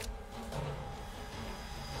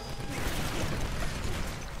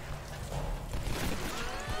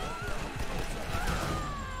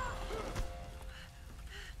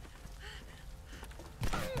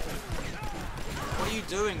 What are you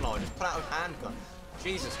doing, Lord? Just put out a handgun.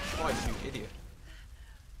 Jesus Christ, you idiot.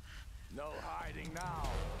 No hiding now.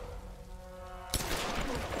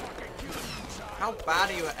 How bad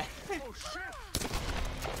are you at Oh shit!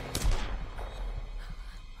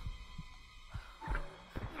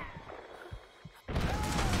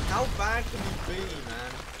 How bad can you be,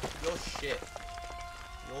 man? You're shit.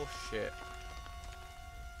 You're shit.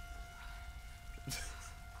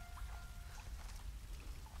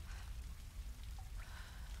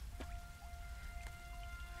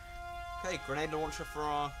 Okay, grenade launcher for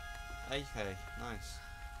our AK. Nice.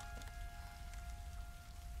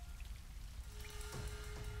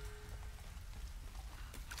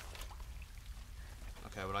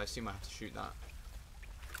 Okay, well I assume I have to shoot that.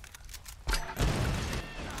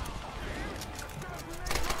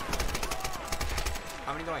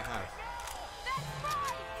 How many do I have?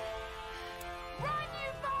 Run,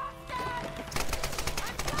 you bastard!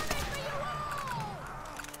 I'm coming for you all!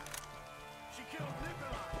 She killed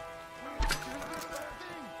Nikolai!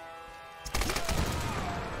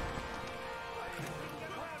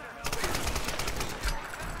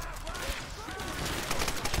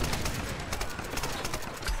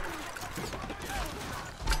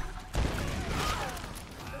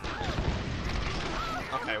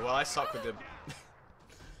 Okay, well I suck with the...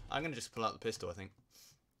 I'm gonna just pull out the pistol, I think.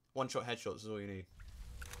 One-shot headshots is all you need.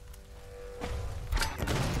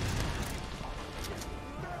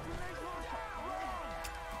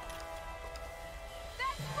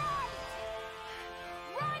 That's right!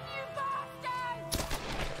 Run, you bastards!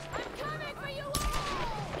 I'm coming for you all!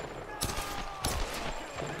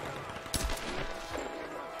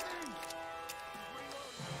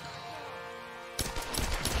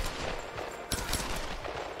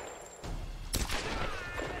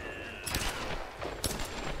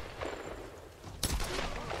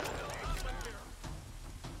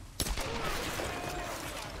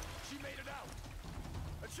 She made it out!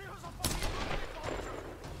 And she was a fucking grenade launcher!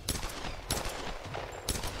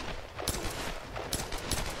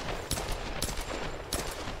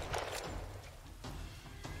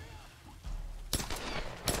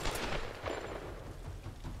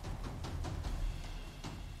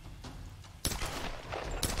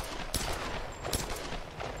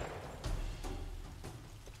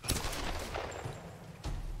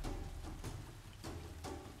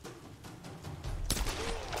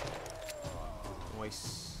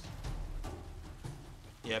 Nice.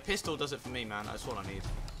 Yeah, pistol does it for me, man. That's all I need.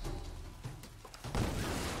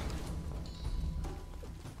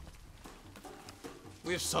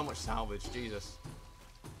 We have so much salvage, Jesus.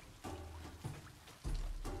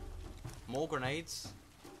 More grenades?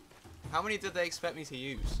 How many did they expect me to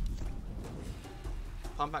use?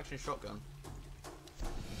 Pump action shotgun.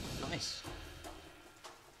 Nice.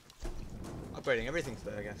 Upgrading everything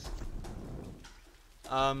today, I guess.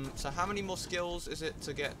 So how many more skills is it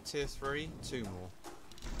to get tier 3? 2 more.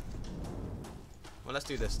 Well, let's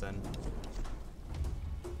do this then.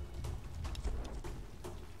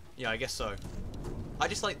 Yeah, I guess so. I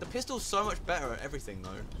just like, the pistol's so much better at everything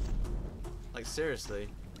though. Like, seriously.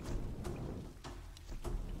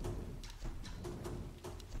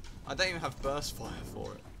 I don't even have burst fire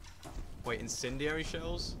for it. Wait, incendiary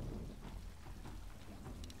shells?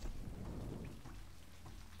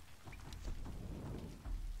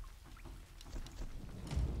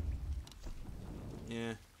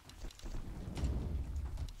 Yeah.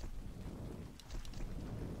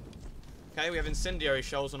 Okay, we have incendiary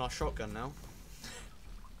shells on our shotgun now.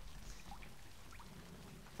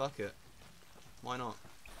 Fuck it. Why not?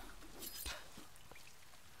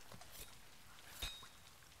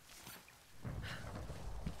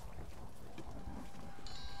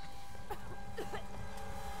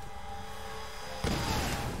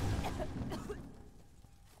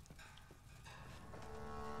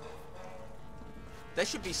 There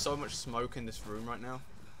should be so much smoke in this room right now,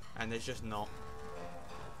 and there's just not.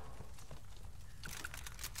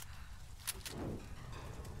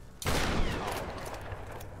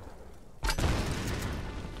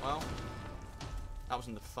 Well, that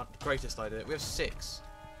wasn't the greatest idea. We have 6.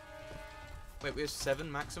 Wait, we have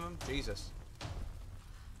 7 maximum? Jesus.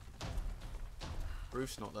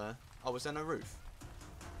 Roof's not there. Oh, was there no roof?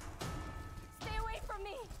 Stay away from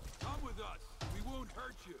me! Come with us. We won't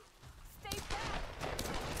hurt you. Stay back!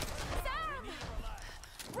 Sam!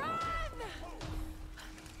 Run!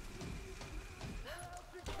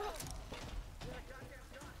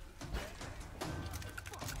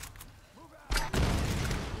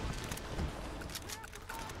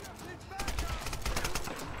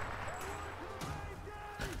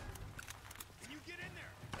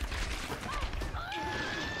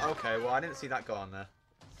 Okay, well I didn't see that guy on there.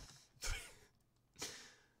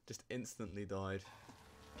 Just instantly died.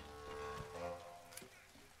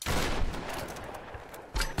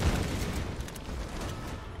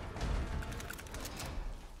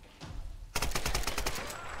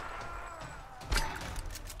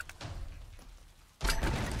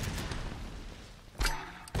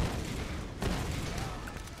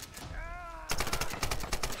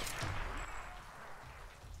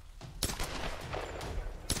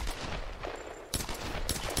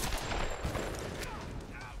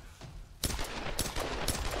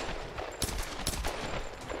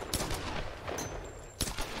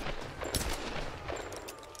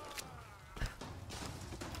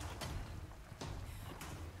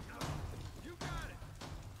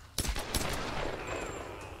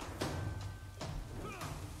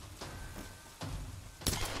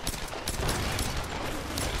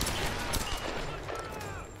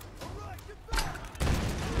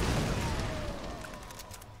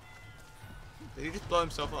 Did he just blow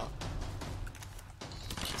himself up?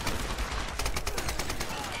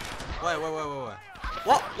 Where?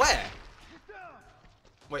 What? Where?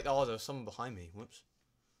 Wait, oh, there was someone behind me. Whoops.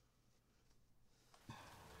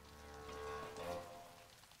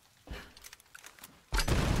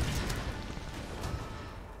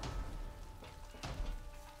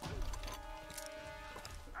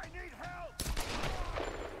 I need help!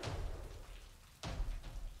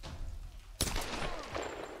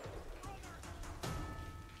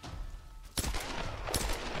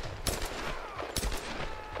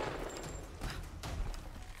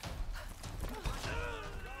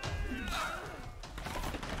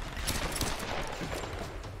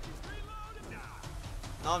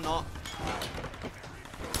 No, I'm not.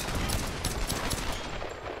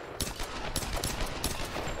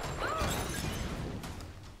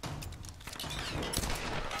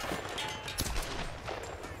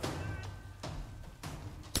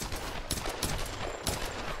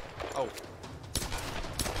 Oh.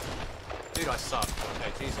 Dude, I suck.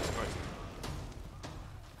 Okay, Jesus Christ.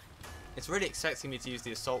 It's really expecting me to use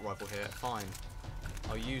the assault rifle here. Fine.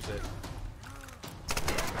 I'll use it.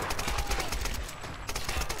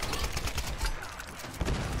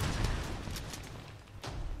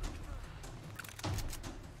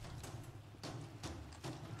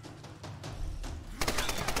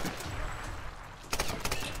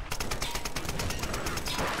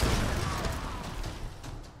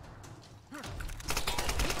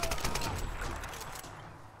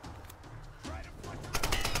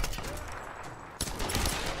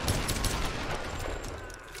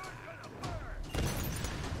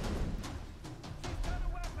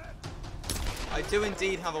 I do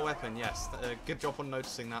indeed have a weapon, yes. Good job on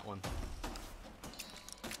noticing that one.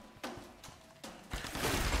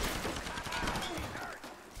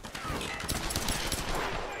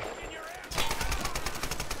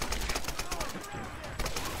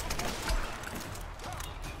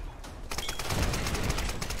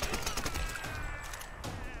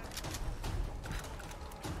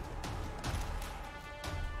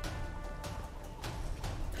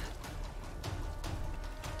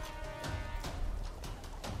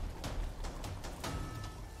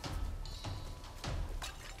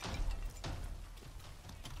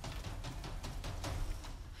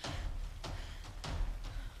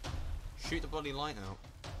 Shoot the bloody light out.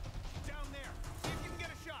 Down there. See if you can get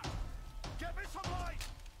a shot. Get me some light.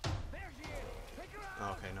 There she is. Take her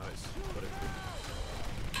out. Oh, okay, no, it's got it.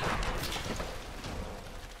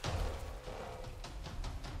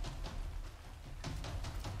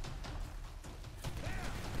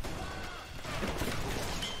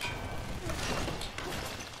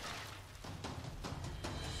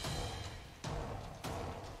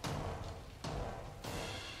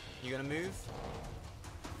 You gonna move?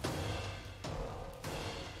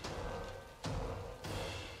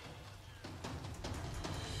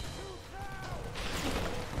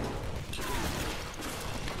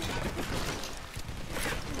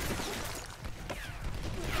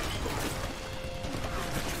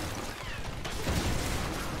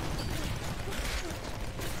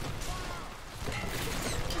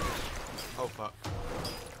 Oh fuck.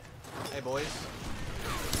 Hey boys.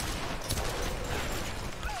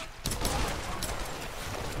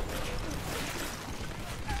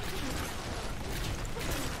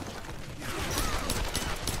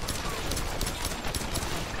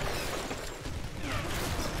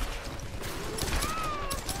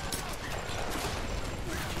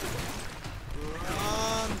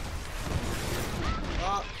 Run!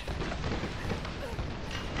 Up!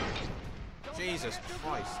 Jesus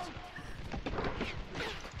Christ.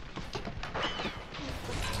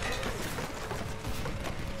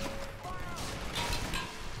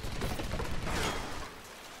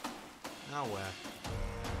 Now where?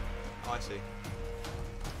 Oh, I see.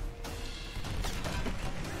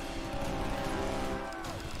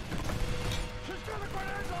 She's got a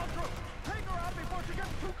grenade launcher. Take her out before she gets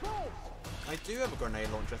too close. I do have a grenade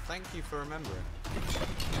launcher, thank you for remembering.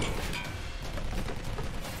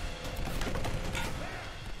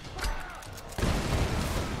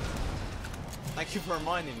 Thank you for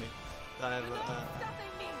reminding me that I have a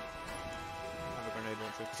grenade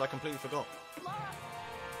launcher, because I completely forgot. Laura,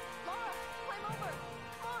 climb over.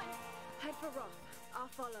 Come on. Head for Roth. I'll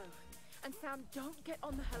follow. And Sam, don't get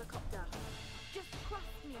on the helicopter. Just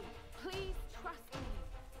trust me. Please trust me.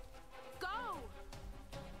 Go!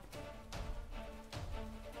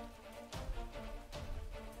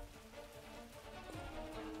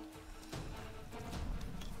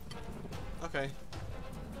 Okay.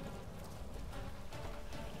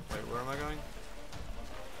 Wait, where am I going?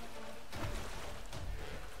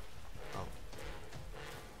 Oh.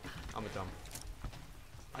 I'm a dumb.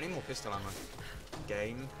 I need more pistol ammo.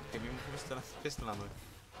 Game, give me more pistol ammo.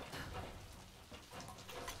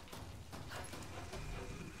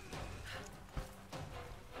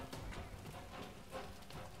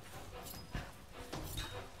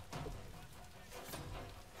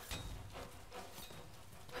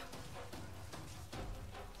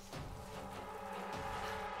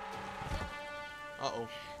 Uh-oh.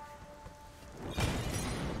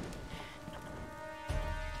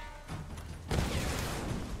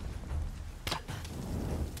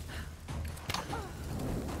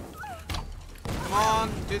 Come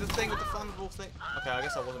on, do the thing with the flammable thing. Okay, I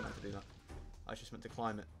guess I wasn't meant to do that. I was just meant to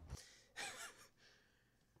climb it.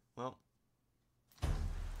 Well.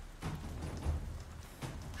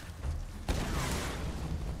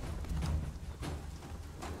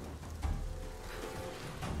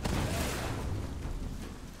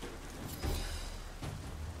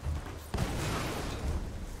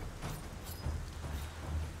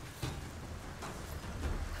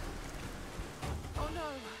 Oh no!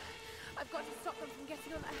 I've got to stop them from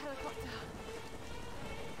getting on that helicopter.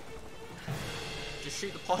 Just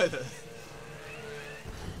shoot the pilot.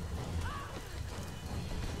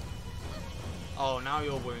 Oh, now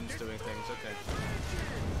your wound's doing things, okay.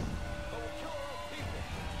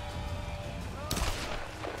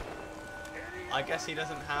 I guess he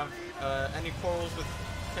doesn't have any quarrels with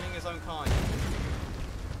killing his own kind.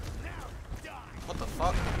 What the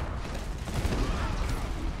fuck?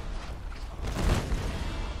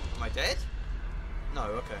 Am I dead? No,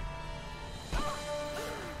 okay.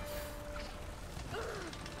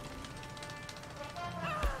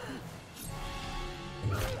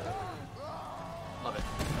 Love it.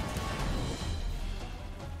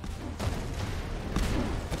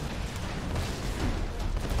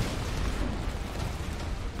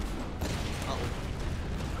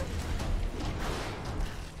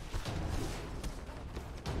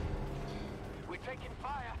 We're taking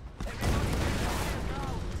fire.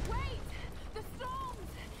 Wait! The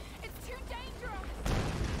storms! It's too dangerous!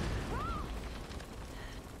 Run!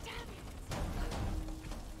 Damn it!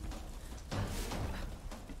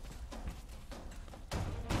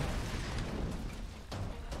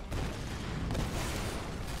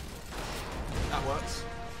 That works.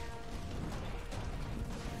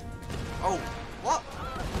 Oh, what?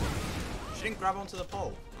 She didn't grab onto the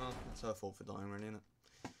pole. Oh, it's her fault for dying, really, isn't it?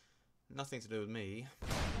 Nothing to do with me.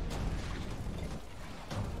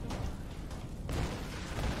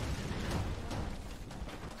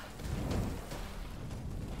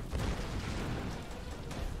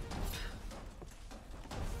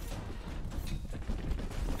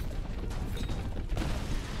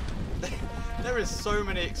 There is so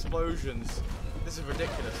many explosions. This is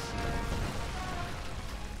ridiculous.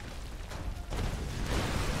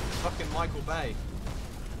 It's fucking Michael Bay.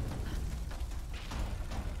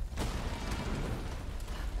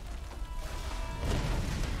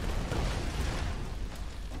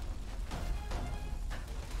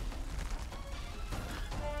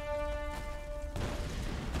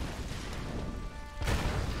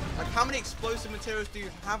 Like, how many explosive materials do you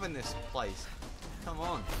have in this place? Come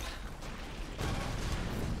on.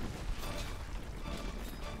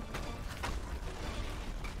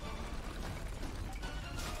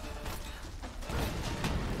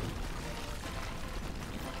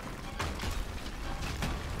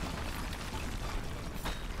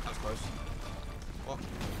 That was close. What?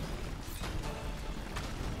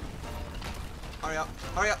 Hurry up!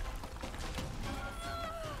 Hurry up!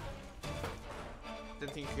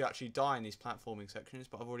 Didn't think you could actually die in these platforming sections,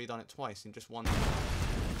 but I've already done it twice in just one.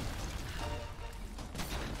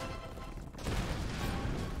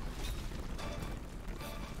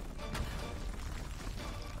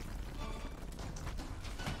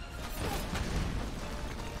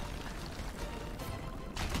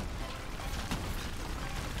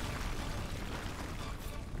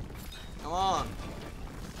 Come on!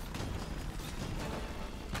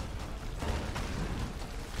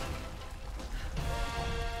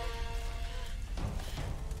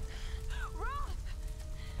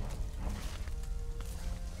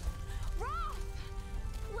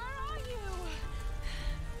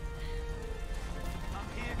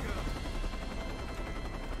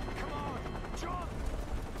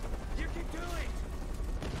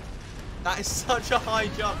 That is such a high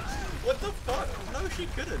jump. What the fuck? No, she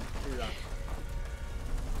couldn't do that.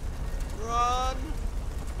 Run!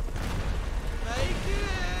 Make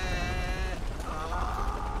it!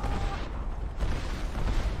 Ah.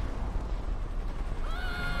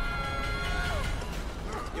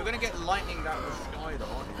 You're gonna get lightning out of the sky though,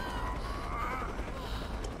 aren't you?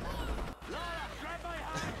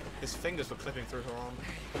 His fingers were clipping through her arm.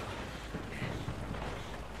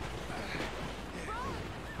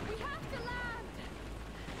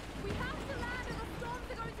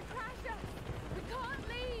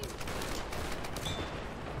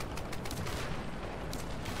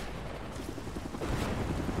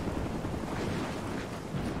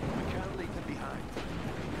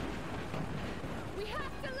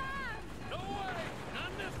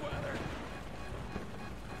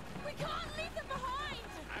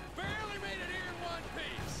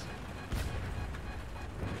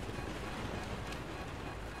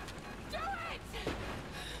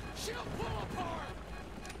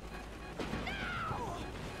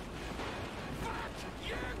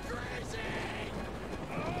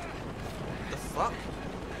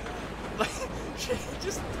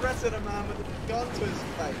 at a man with a gun to his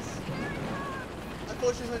face. I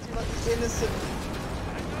thought she was meant to be like this innocent.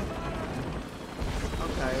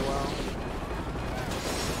 Okay, well.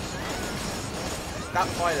 That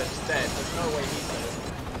pilot's dead. There's no way he's dead.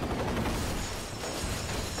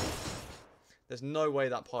 There's no way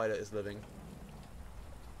that pilot is living.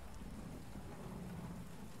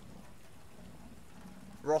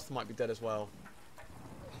 Roth might be dead as well.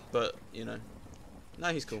 But, you know. No,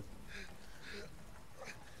 he's cool.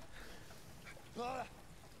 Lara!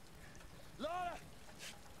 Lara!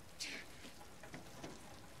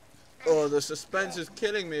 Oh, the suspense is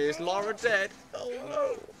killing me. Is Lara dead? Oh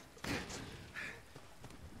no.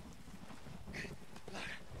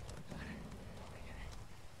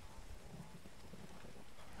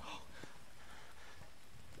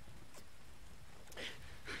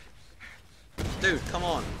 Dude, come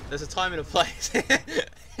on. There's a time and a place.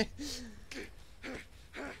 It's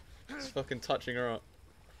fucking touching her up.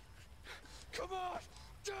 Come on!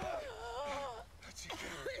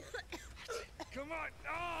 Come on!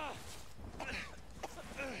 Ah!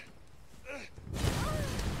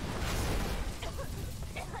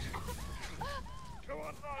 Come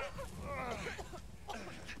on!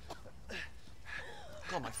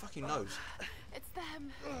 God, my fucking nose. It's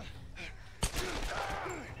them.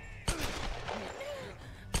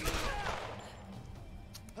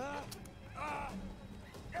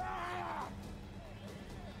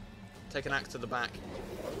 Take an axe to the back.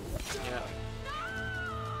 Yeah.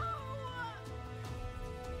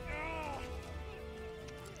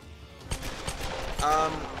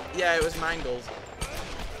 Yeah, it was mangled.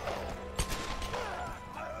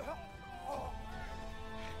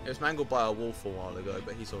 It was mangled by a wolf a while ago,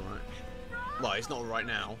 but he's alright. Well, he's not alright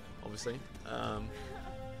now, obviously.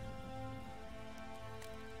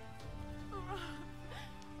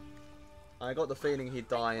 I got the feeling he'd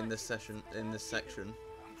die in this section. I'm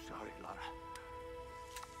sorry, Lara.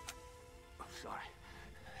 I'm sorry.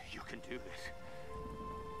 You can do this.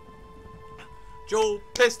 Dual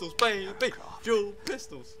pistols, baby! Dual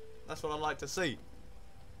pistols! That's what I like to see.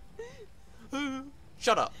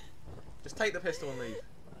 Shut up! Just take the pistol and leave.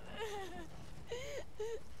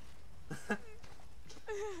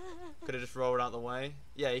 Could have just rolled out the way.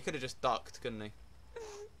 Yeah, he could have just ducked, couldn't he?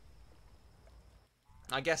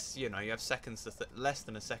 I guess, you know, you have seconds to less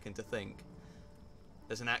than a second to think.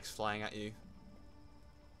 There's an axe flying at you.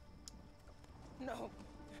 No.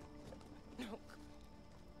 No.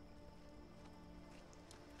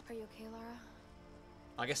 Are you okay, Lara?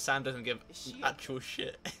 I guess Sam doesn't give actual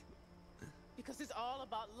shit. Because it's all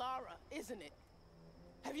about Lara, isn't it?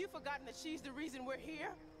 Have you forgotten that she's the reason we're here?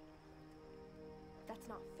 That's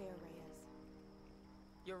not fair, Reyes.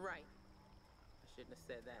 You're right. I shouldn't have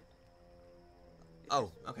said that.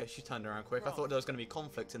 Oh, okay, she turned around quick. I thought there was going to be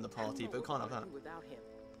conflict in the party, but we can't have that. Without him.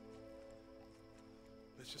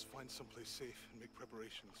 Let's just find someplace safe and make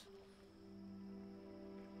preparations.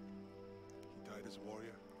 He died as a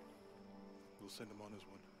warrior. We'll send him on as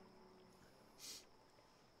one.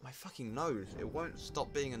 My fucking nose. It won't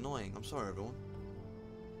stop being annoying. I'm sorry, everyone.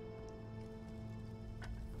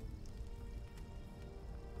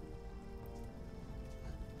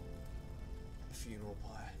 A funeral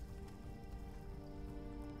pyre.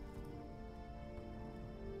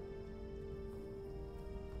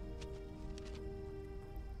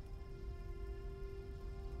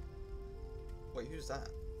 Wait, who's that?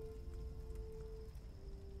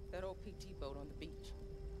 That old PT boat on the beach.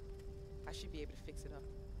 I should be able to fix it up.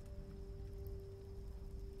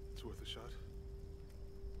 It's worth a shot.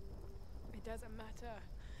 It doesn't matter.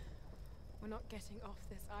 We're not getting off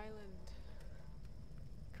this island.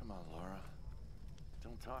 Come on, Laura.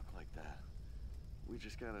 Don't talk like that. We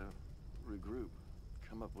just gotta regroup.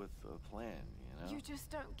 Come up with a plan, you know? You just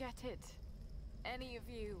don't get it. Any of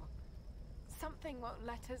you. Something won't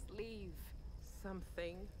let us leave.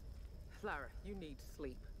 Something? Lara, you need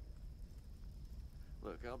sleep.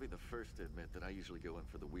 Look, I'll be the first to admit that I usually go in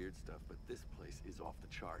for the weird stuff, but this place is off the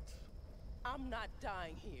charts. I'm not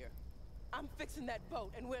dying here. I'm fixing that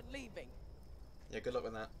boat and we're leaving. Yeah, good luck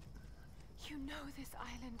with that. You know this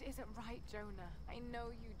island isn't right, Jonah. I know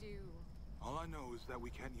you do. All I know is that we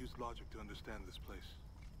can't use logic to understand this place.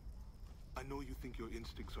 I know you think your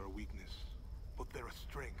instincts are a weakness, but they're a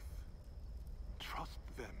strength. Trust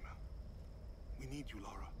them. We need you,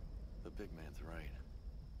 Lara. The big man's right.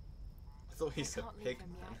 I thought he said pig him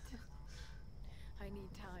man. yet. I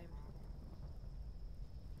need time.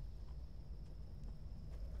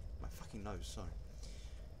 My fucking nose, sorry.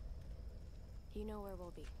 You know where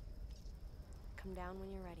we'll be. Come down when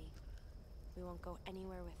you're ready. We won't go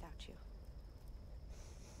anywhere without you.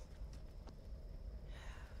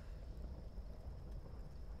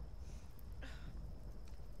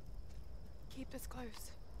 Just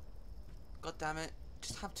close. God damn it.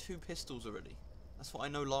 Just have 2 pistols already. That's what I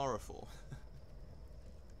know Lara for.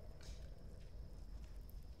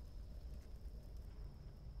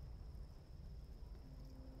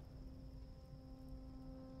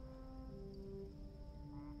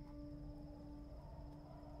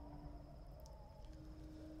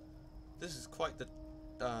 This is quite the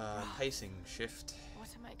pacing shift. What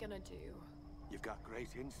am I gonna do? You've got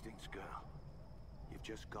great instincts, girl. You've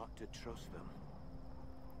just got to trust them.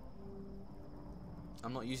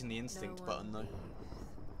 I'm not using the instinct button though.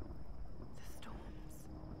 The storms.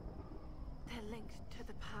 They're linked to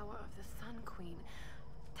the power of the Sun Queen.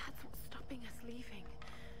 That's what's stopping us leaving.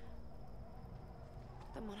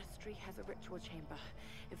 The monastery has a ritual chamber.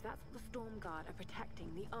 If that's what the Storm Guard are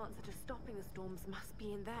protecting, the answer to stopping the storms must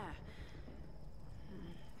be in there.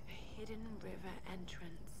 A hidden river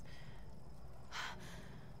entrance.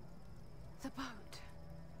 The boat.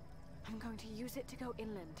 I'm going to use it to go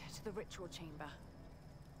inland to the ritual chamber.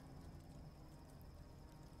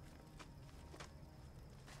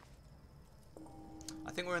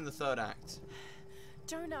 I think we're in the 3rd act.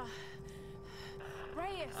 Jonah.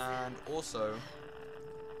 Reyes. And also...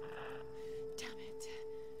 Damn it.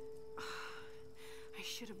 I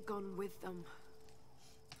should have gone with them.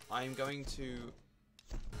 I'm going to...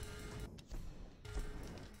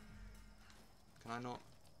 Can I not?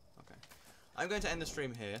 Okay. I'm going to end the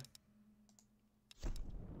stream here.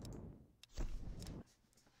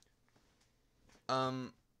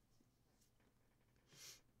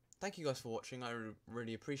 Thank you guys for watching. I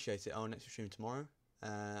really appreciate it. I'll next stream tomorrow.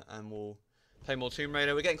 And we'll play more Tomb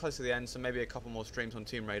Raider. We're getting close to the end, so maybe a couple more streams on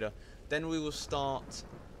Tomb Raider. Then we will start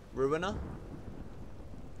Ruiner.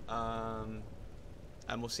 And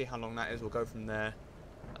we'll see how long that is. We'll go from there.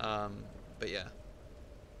 But yeah.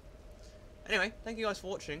 Anyway, thank you guys for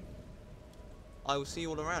watching. I will see you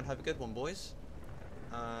all around. Have a good one, boys.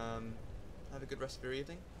 Have a good rest of your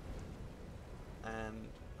evening. And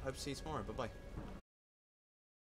hope to see you tomorrow. Bye-bye.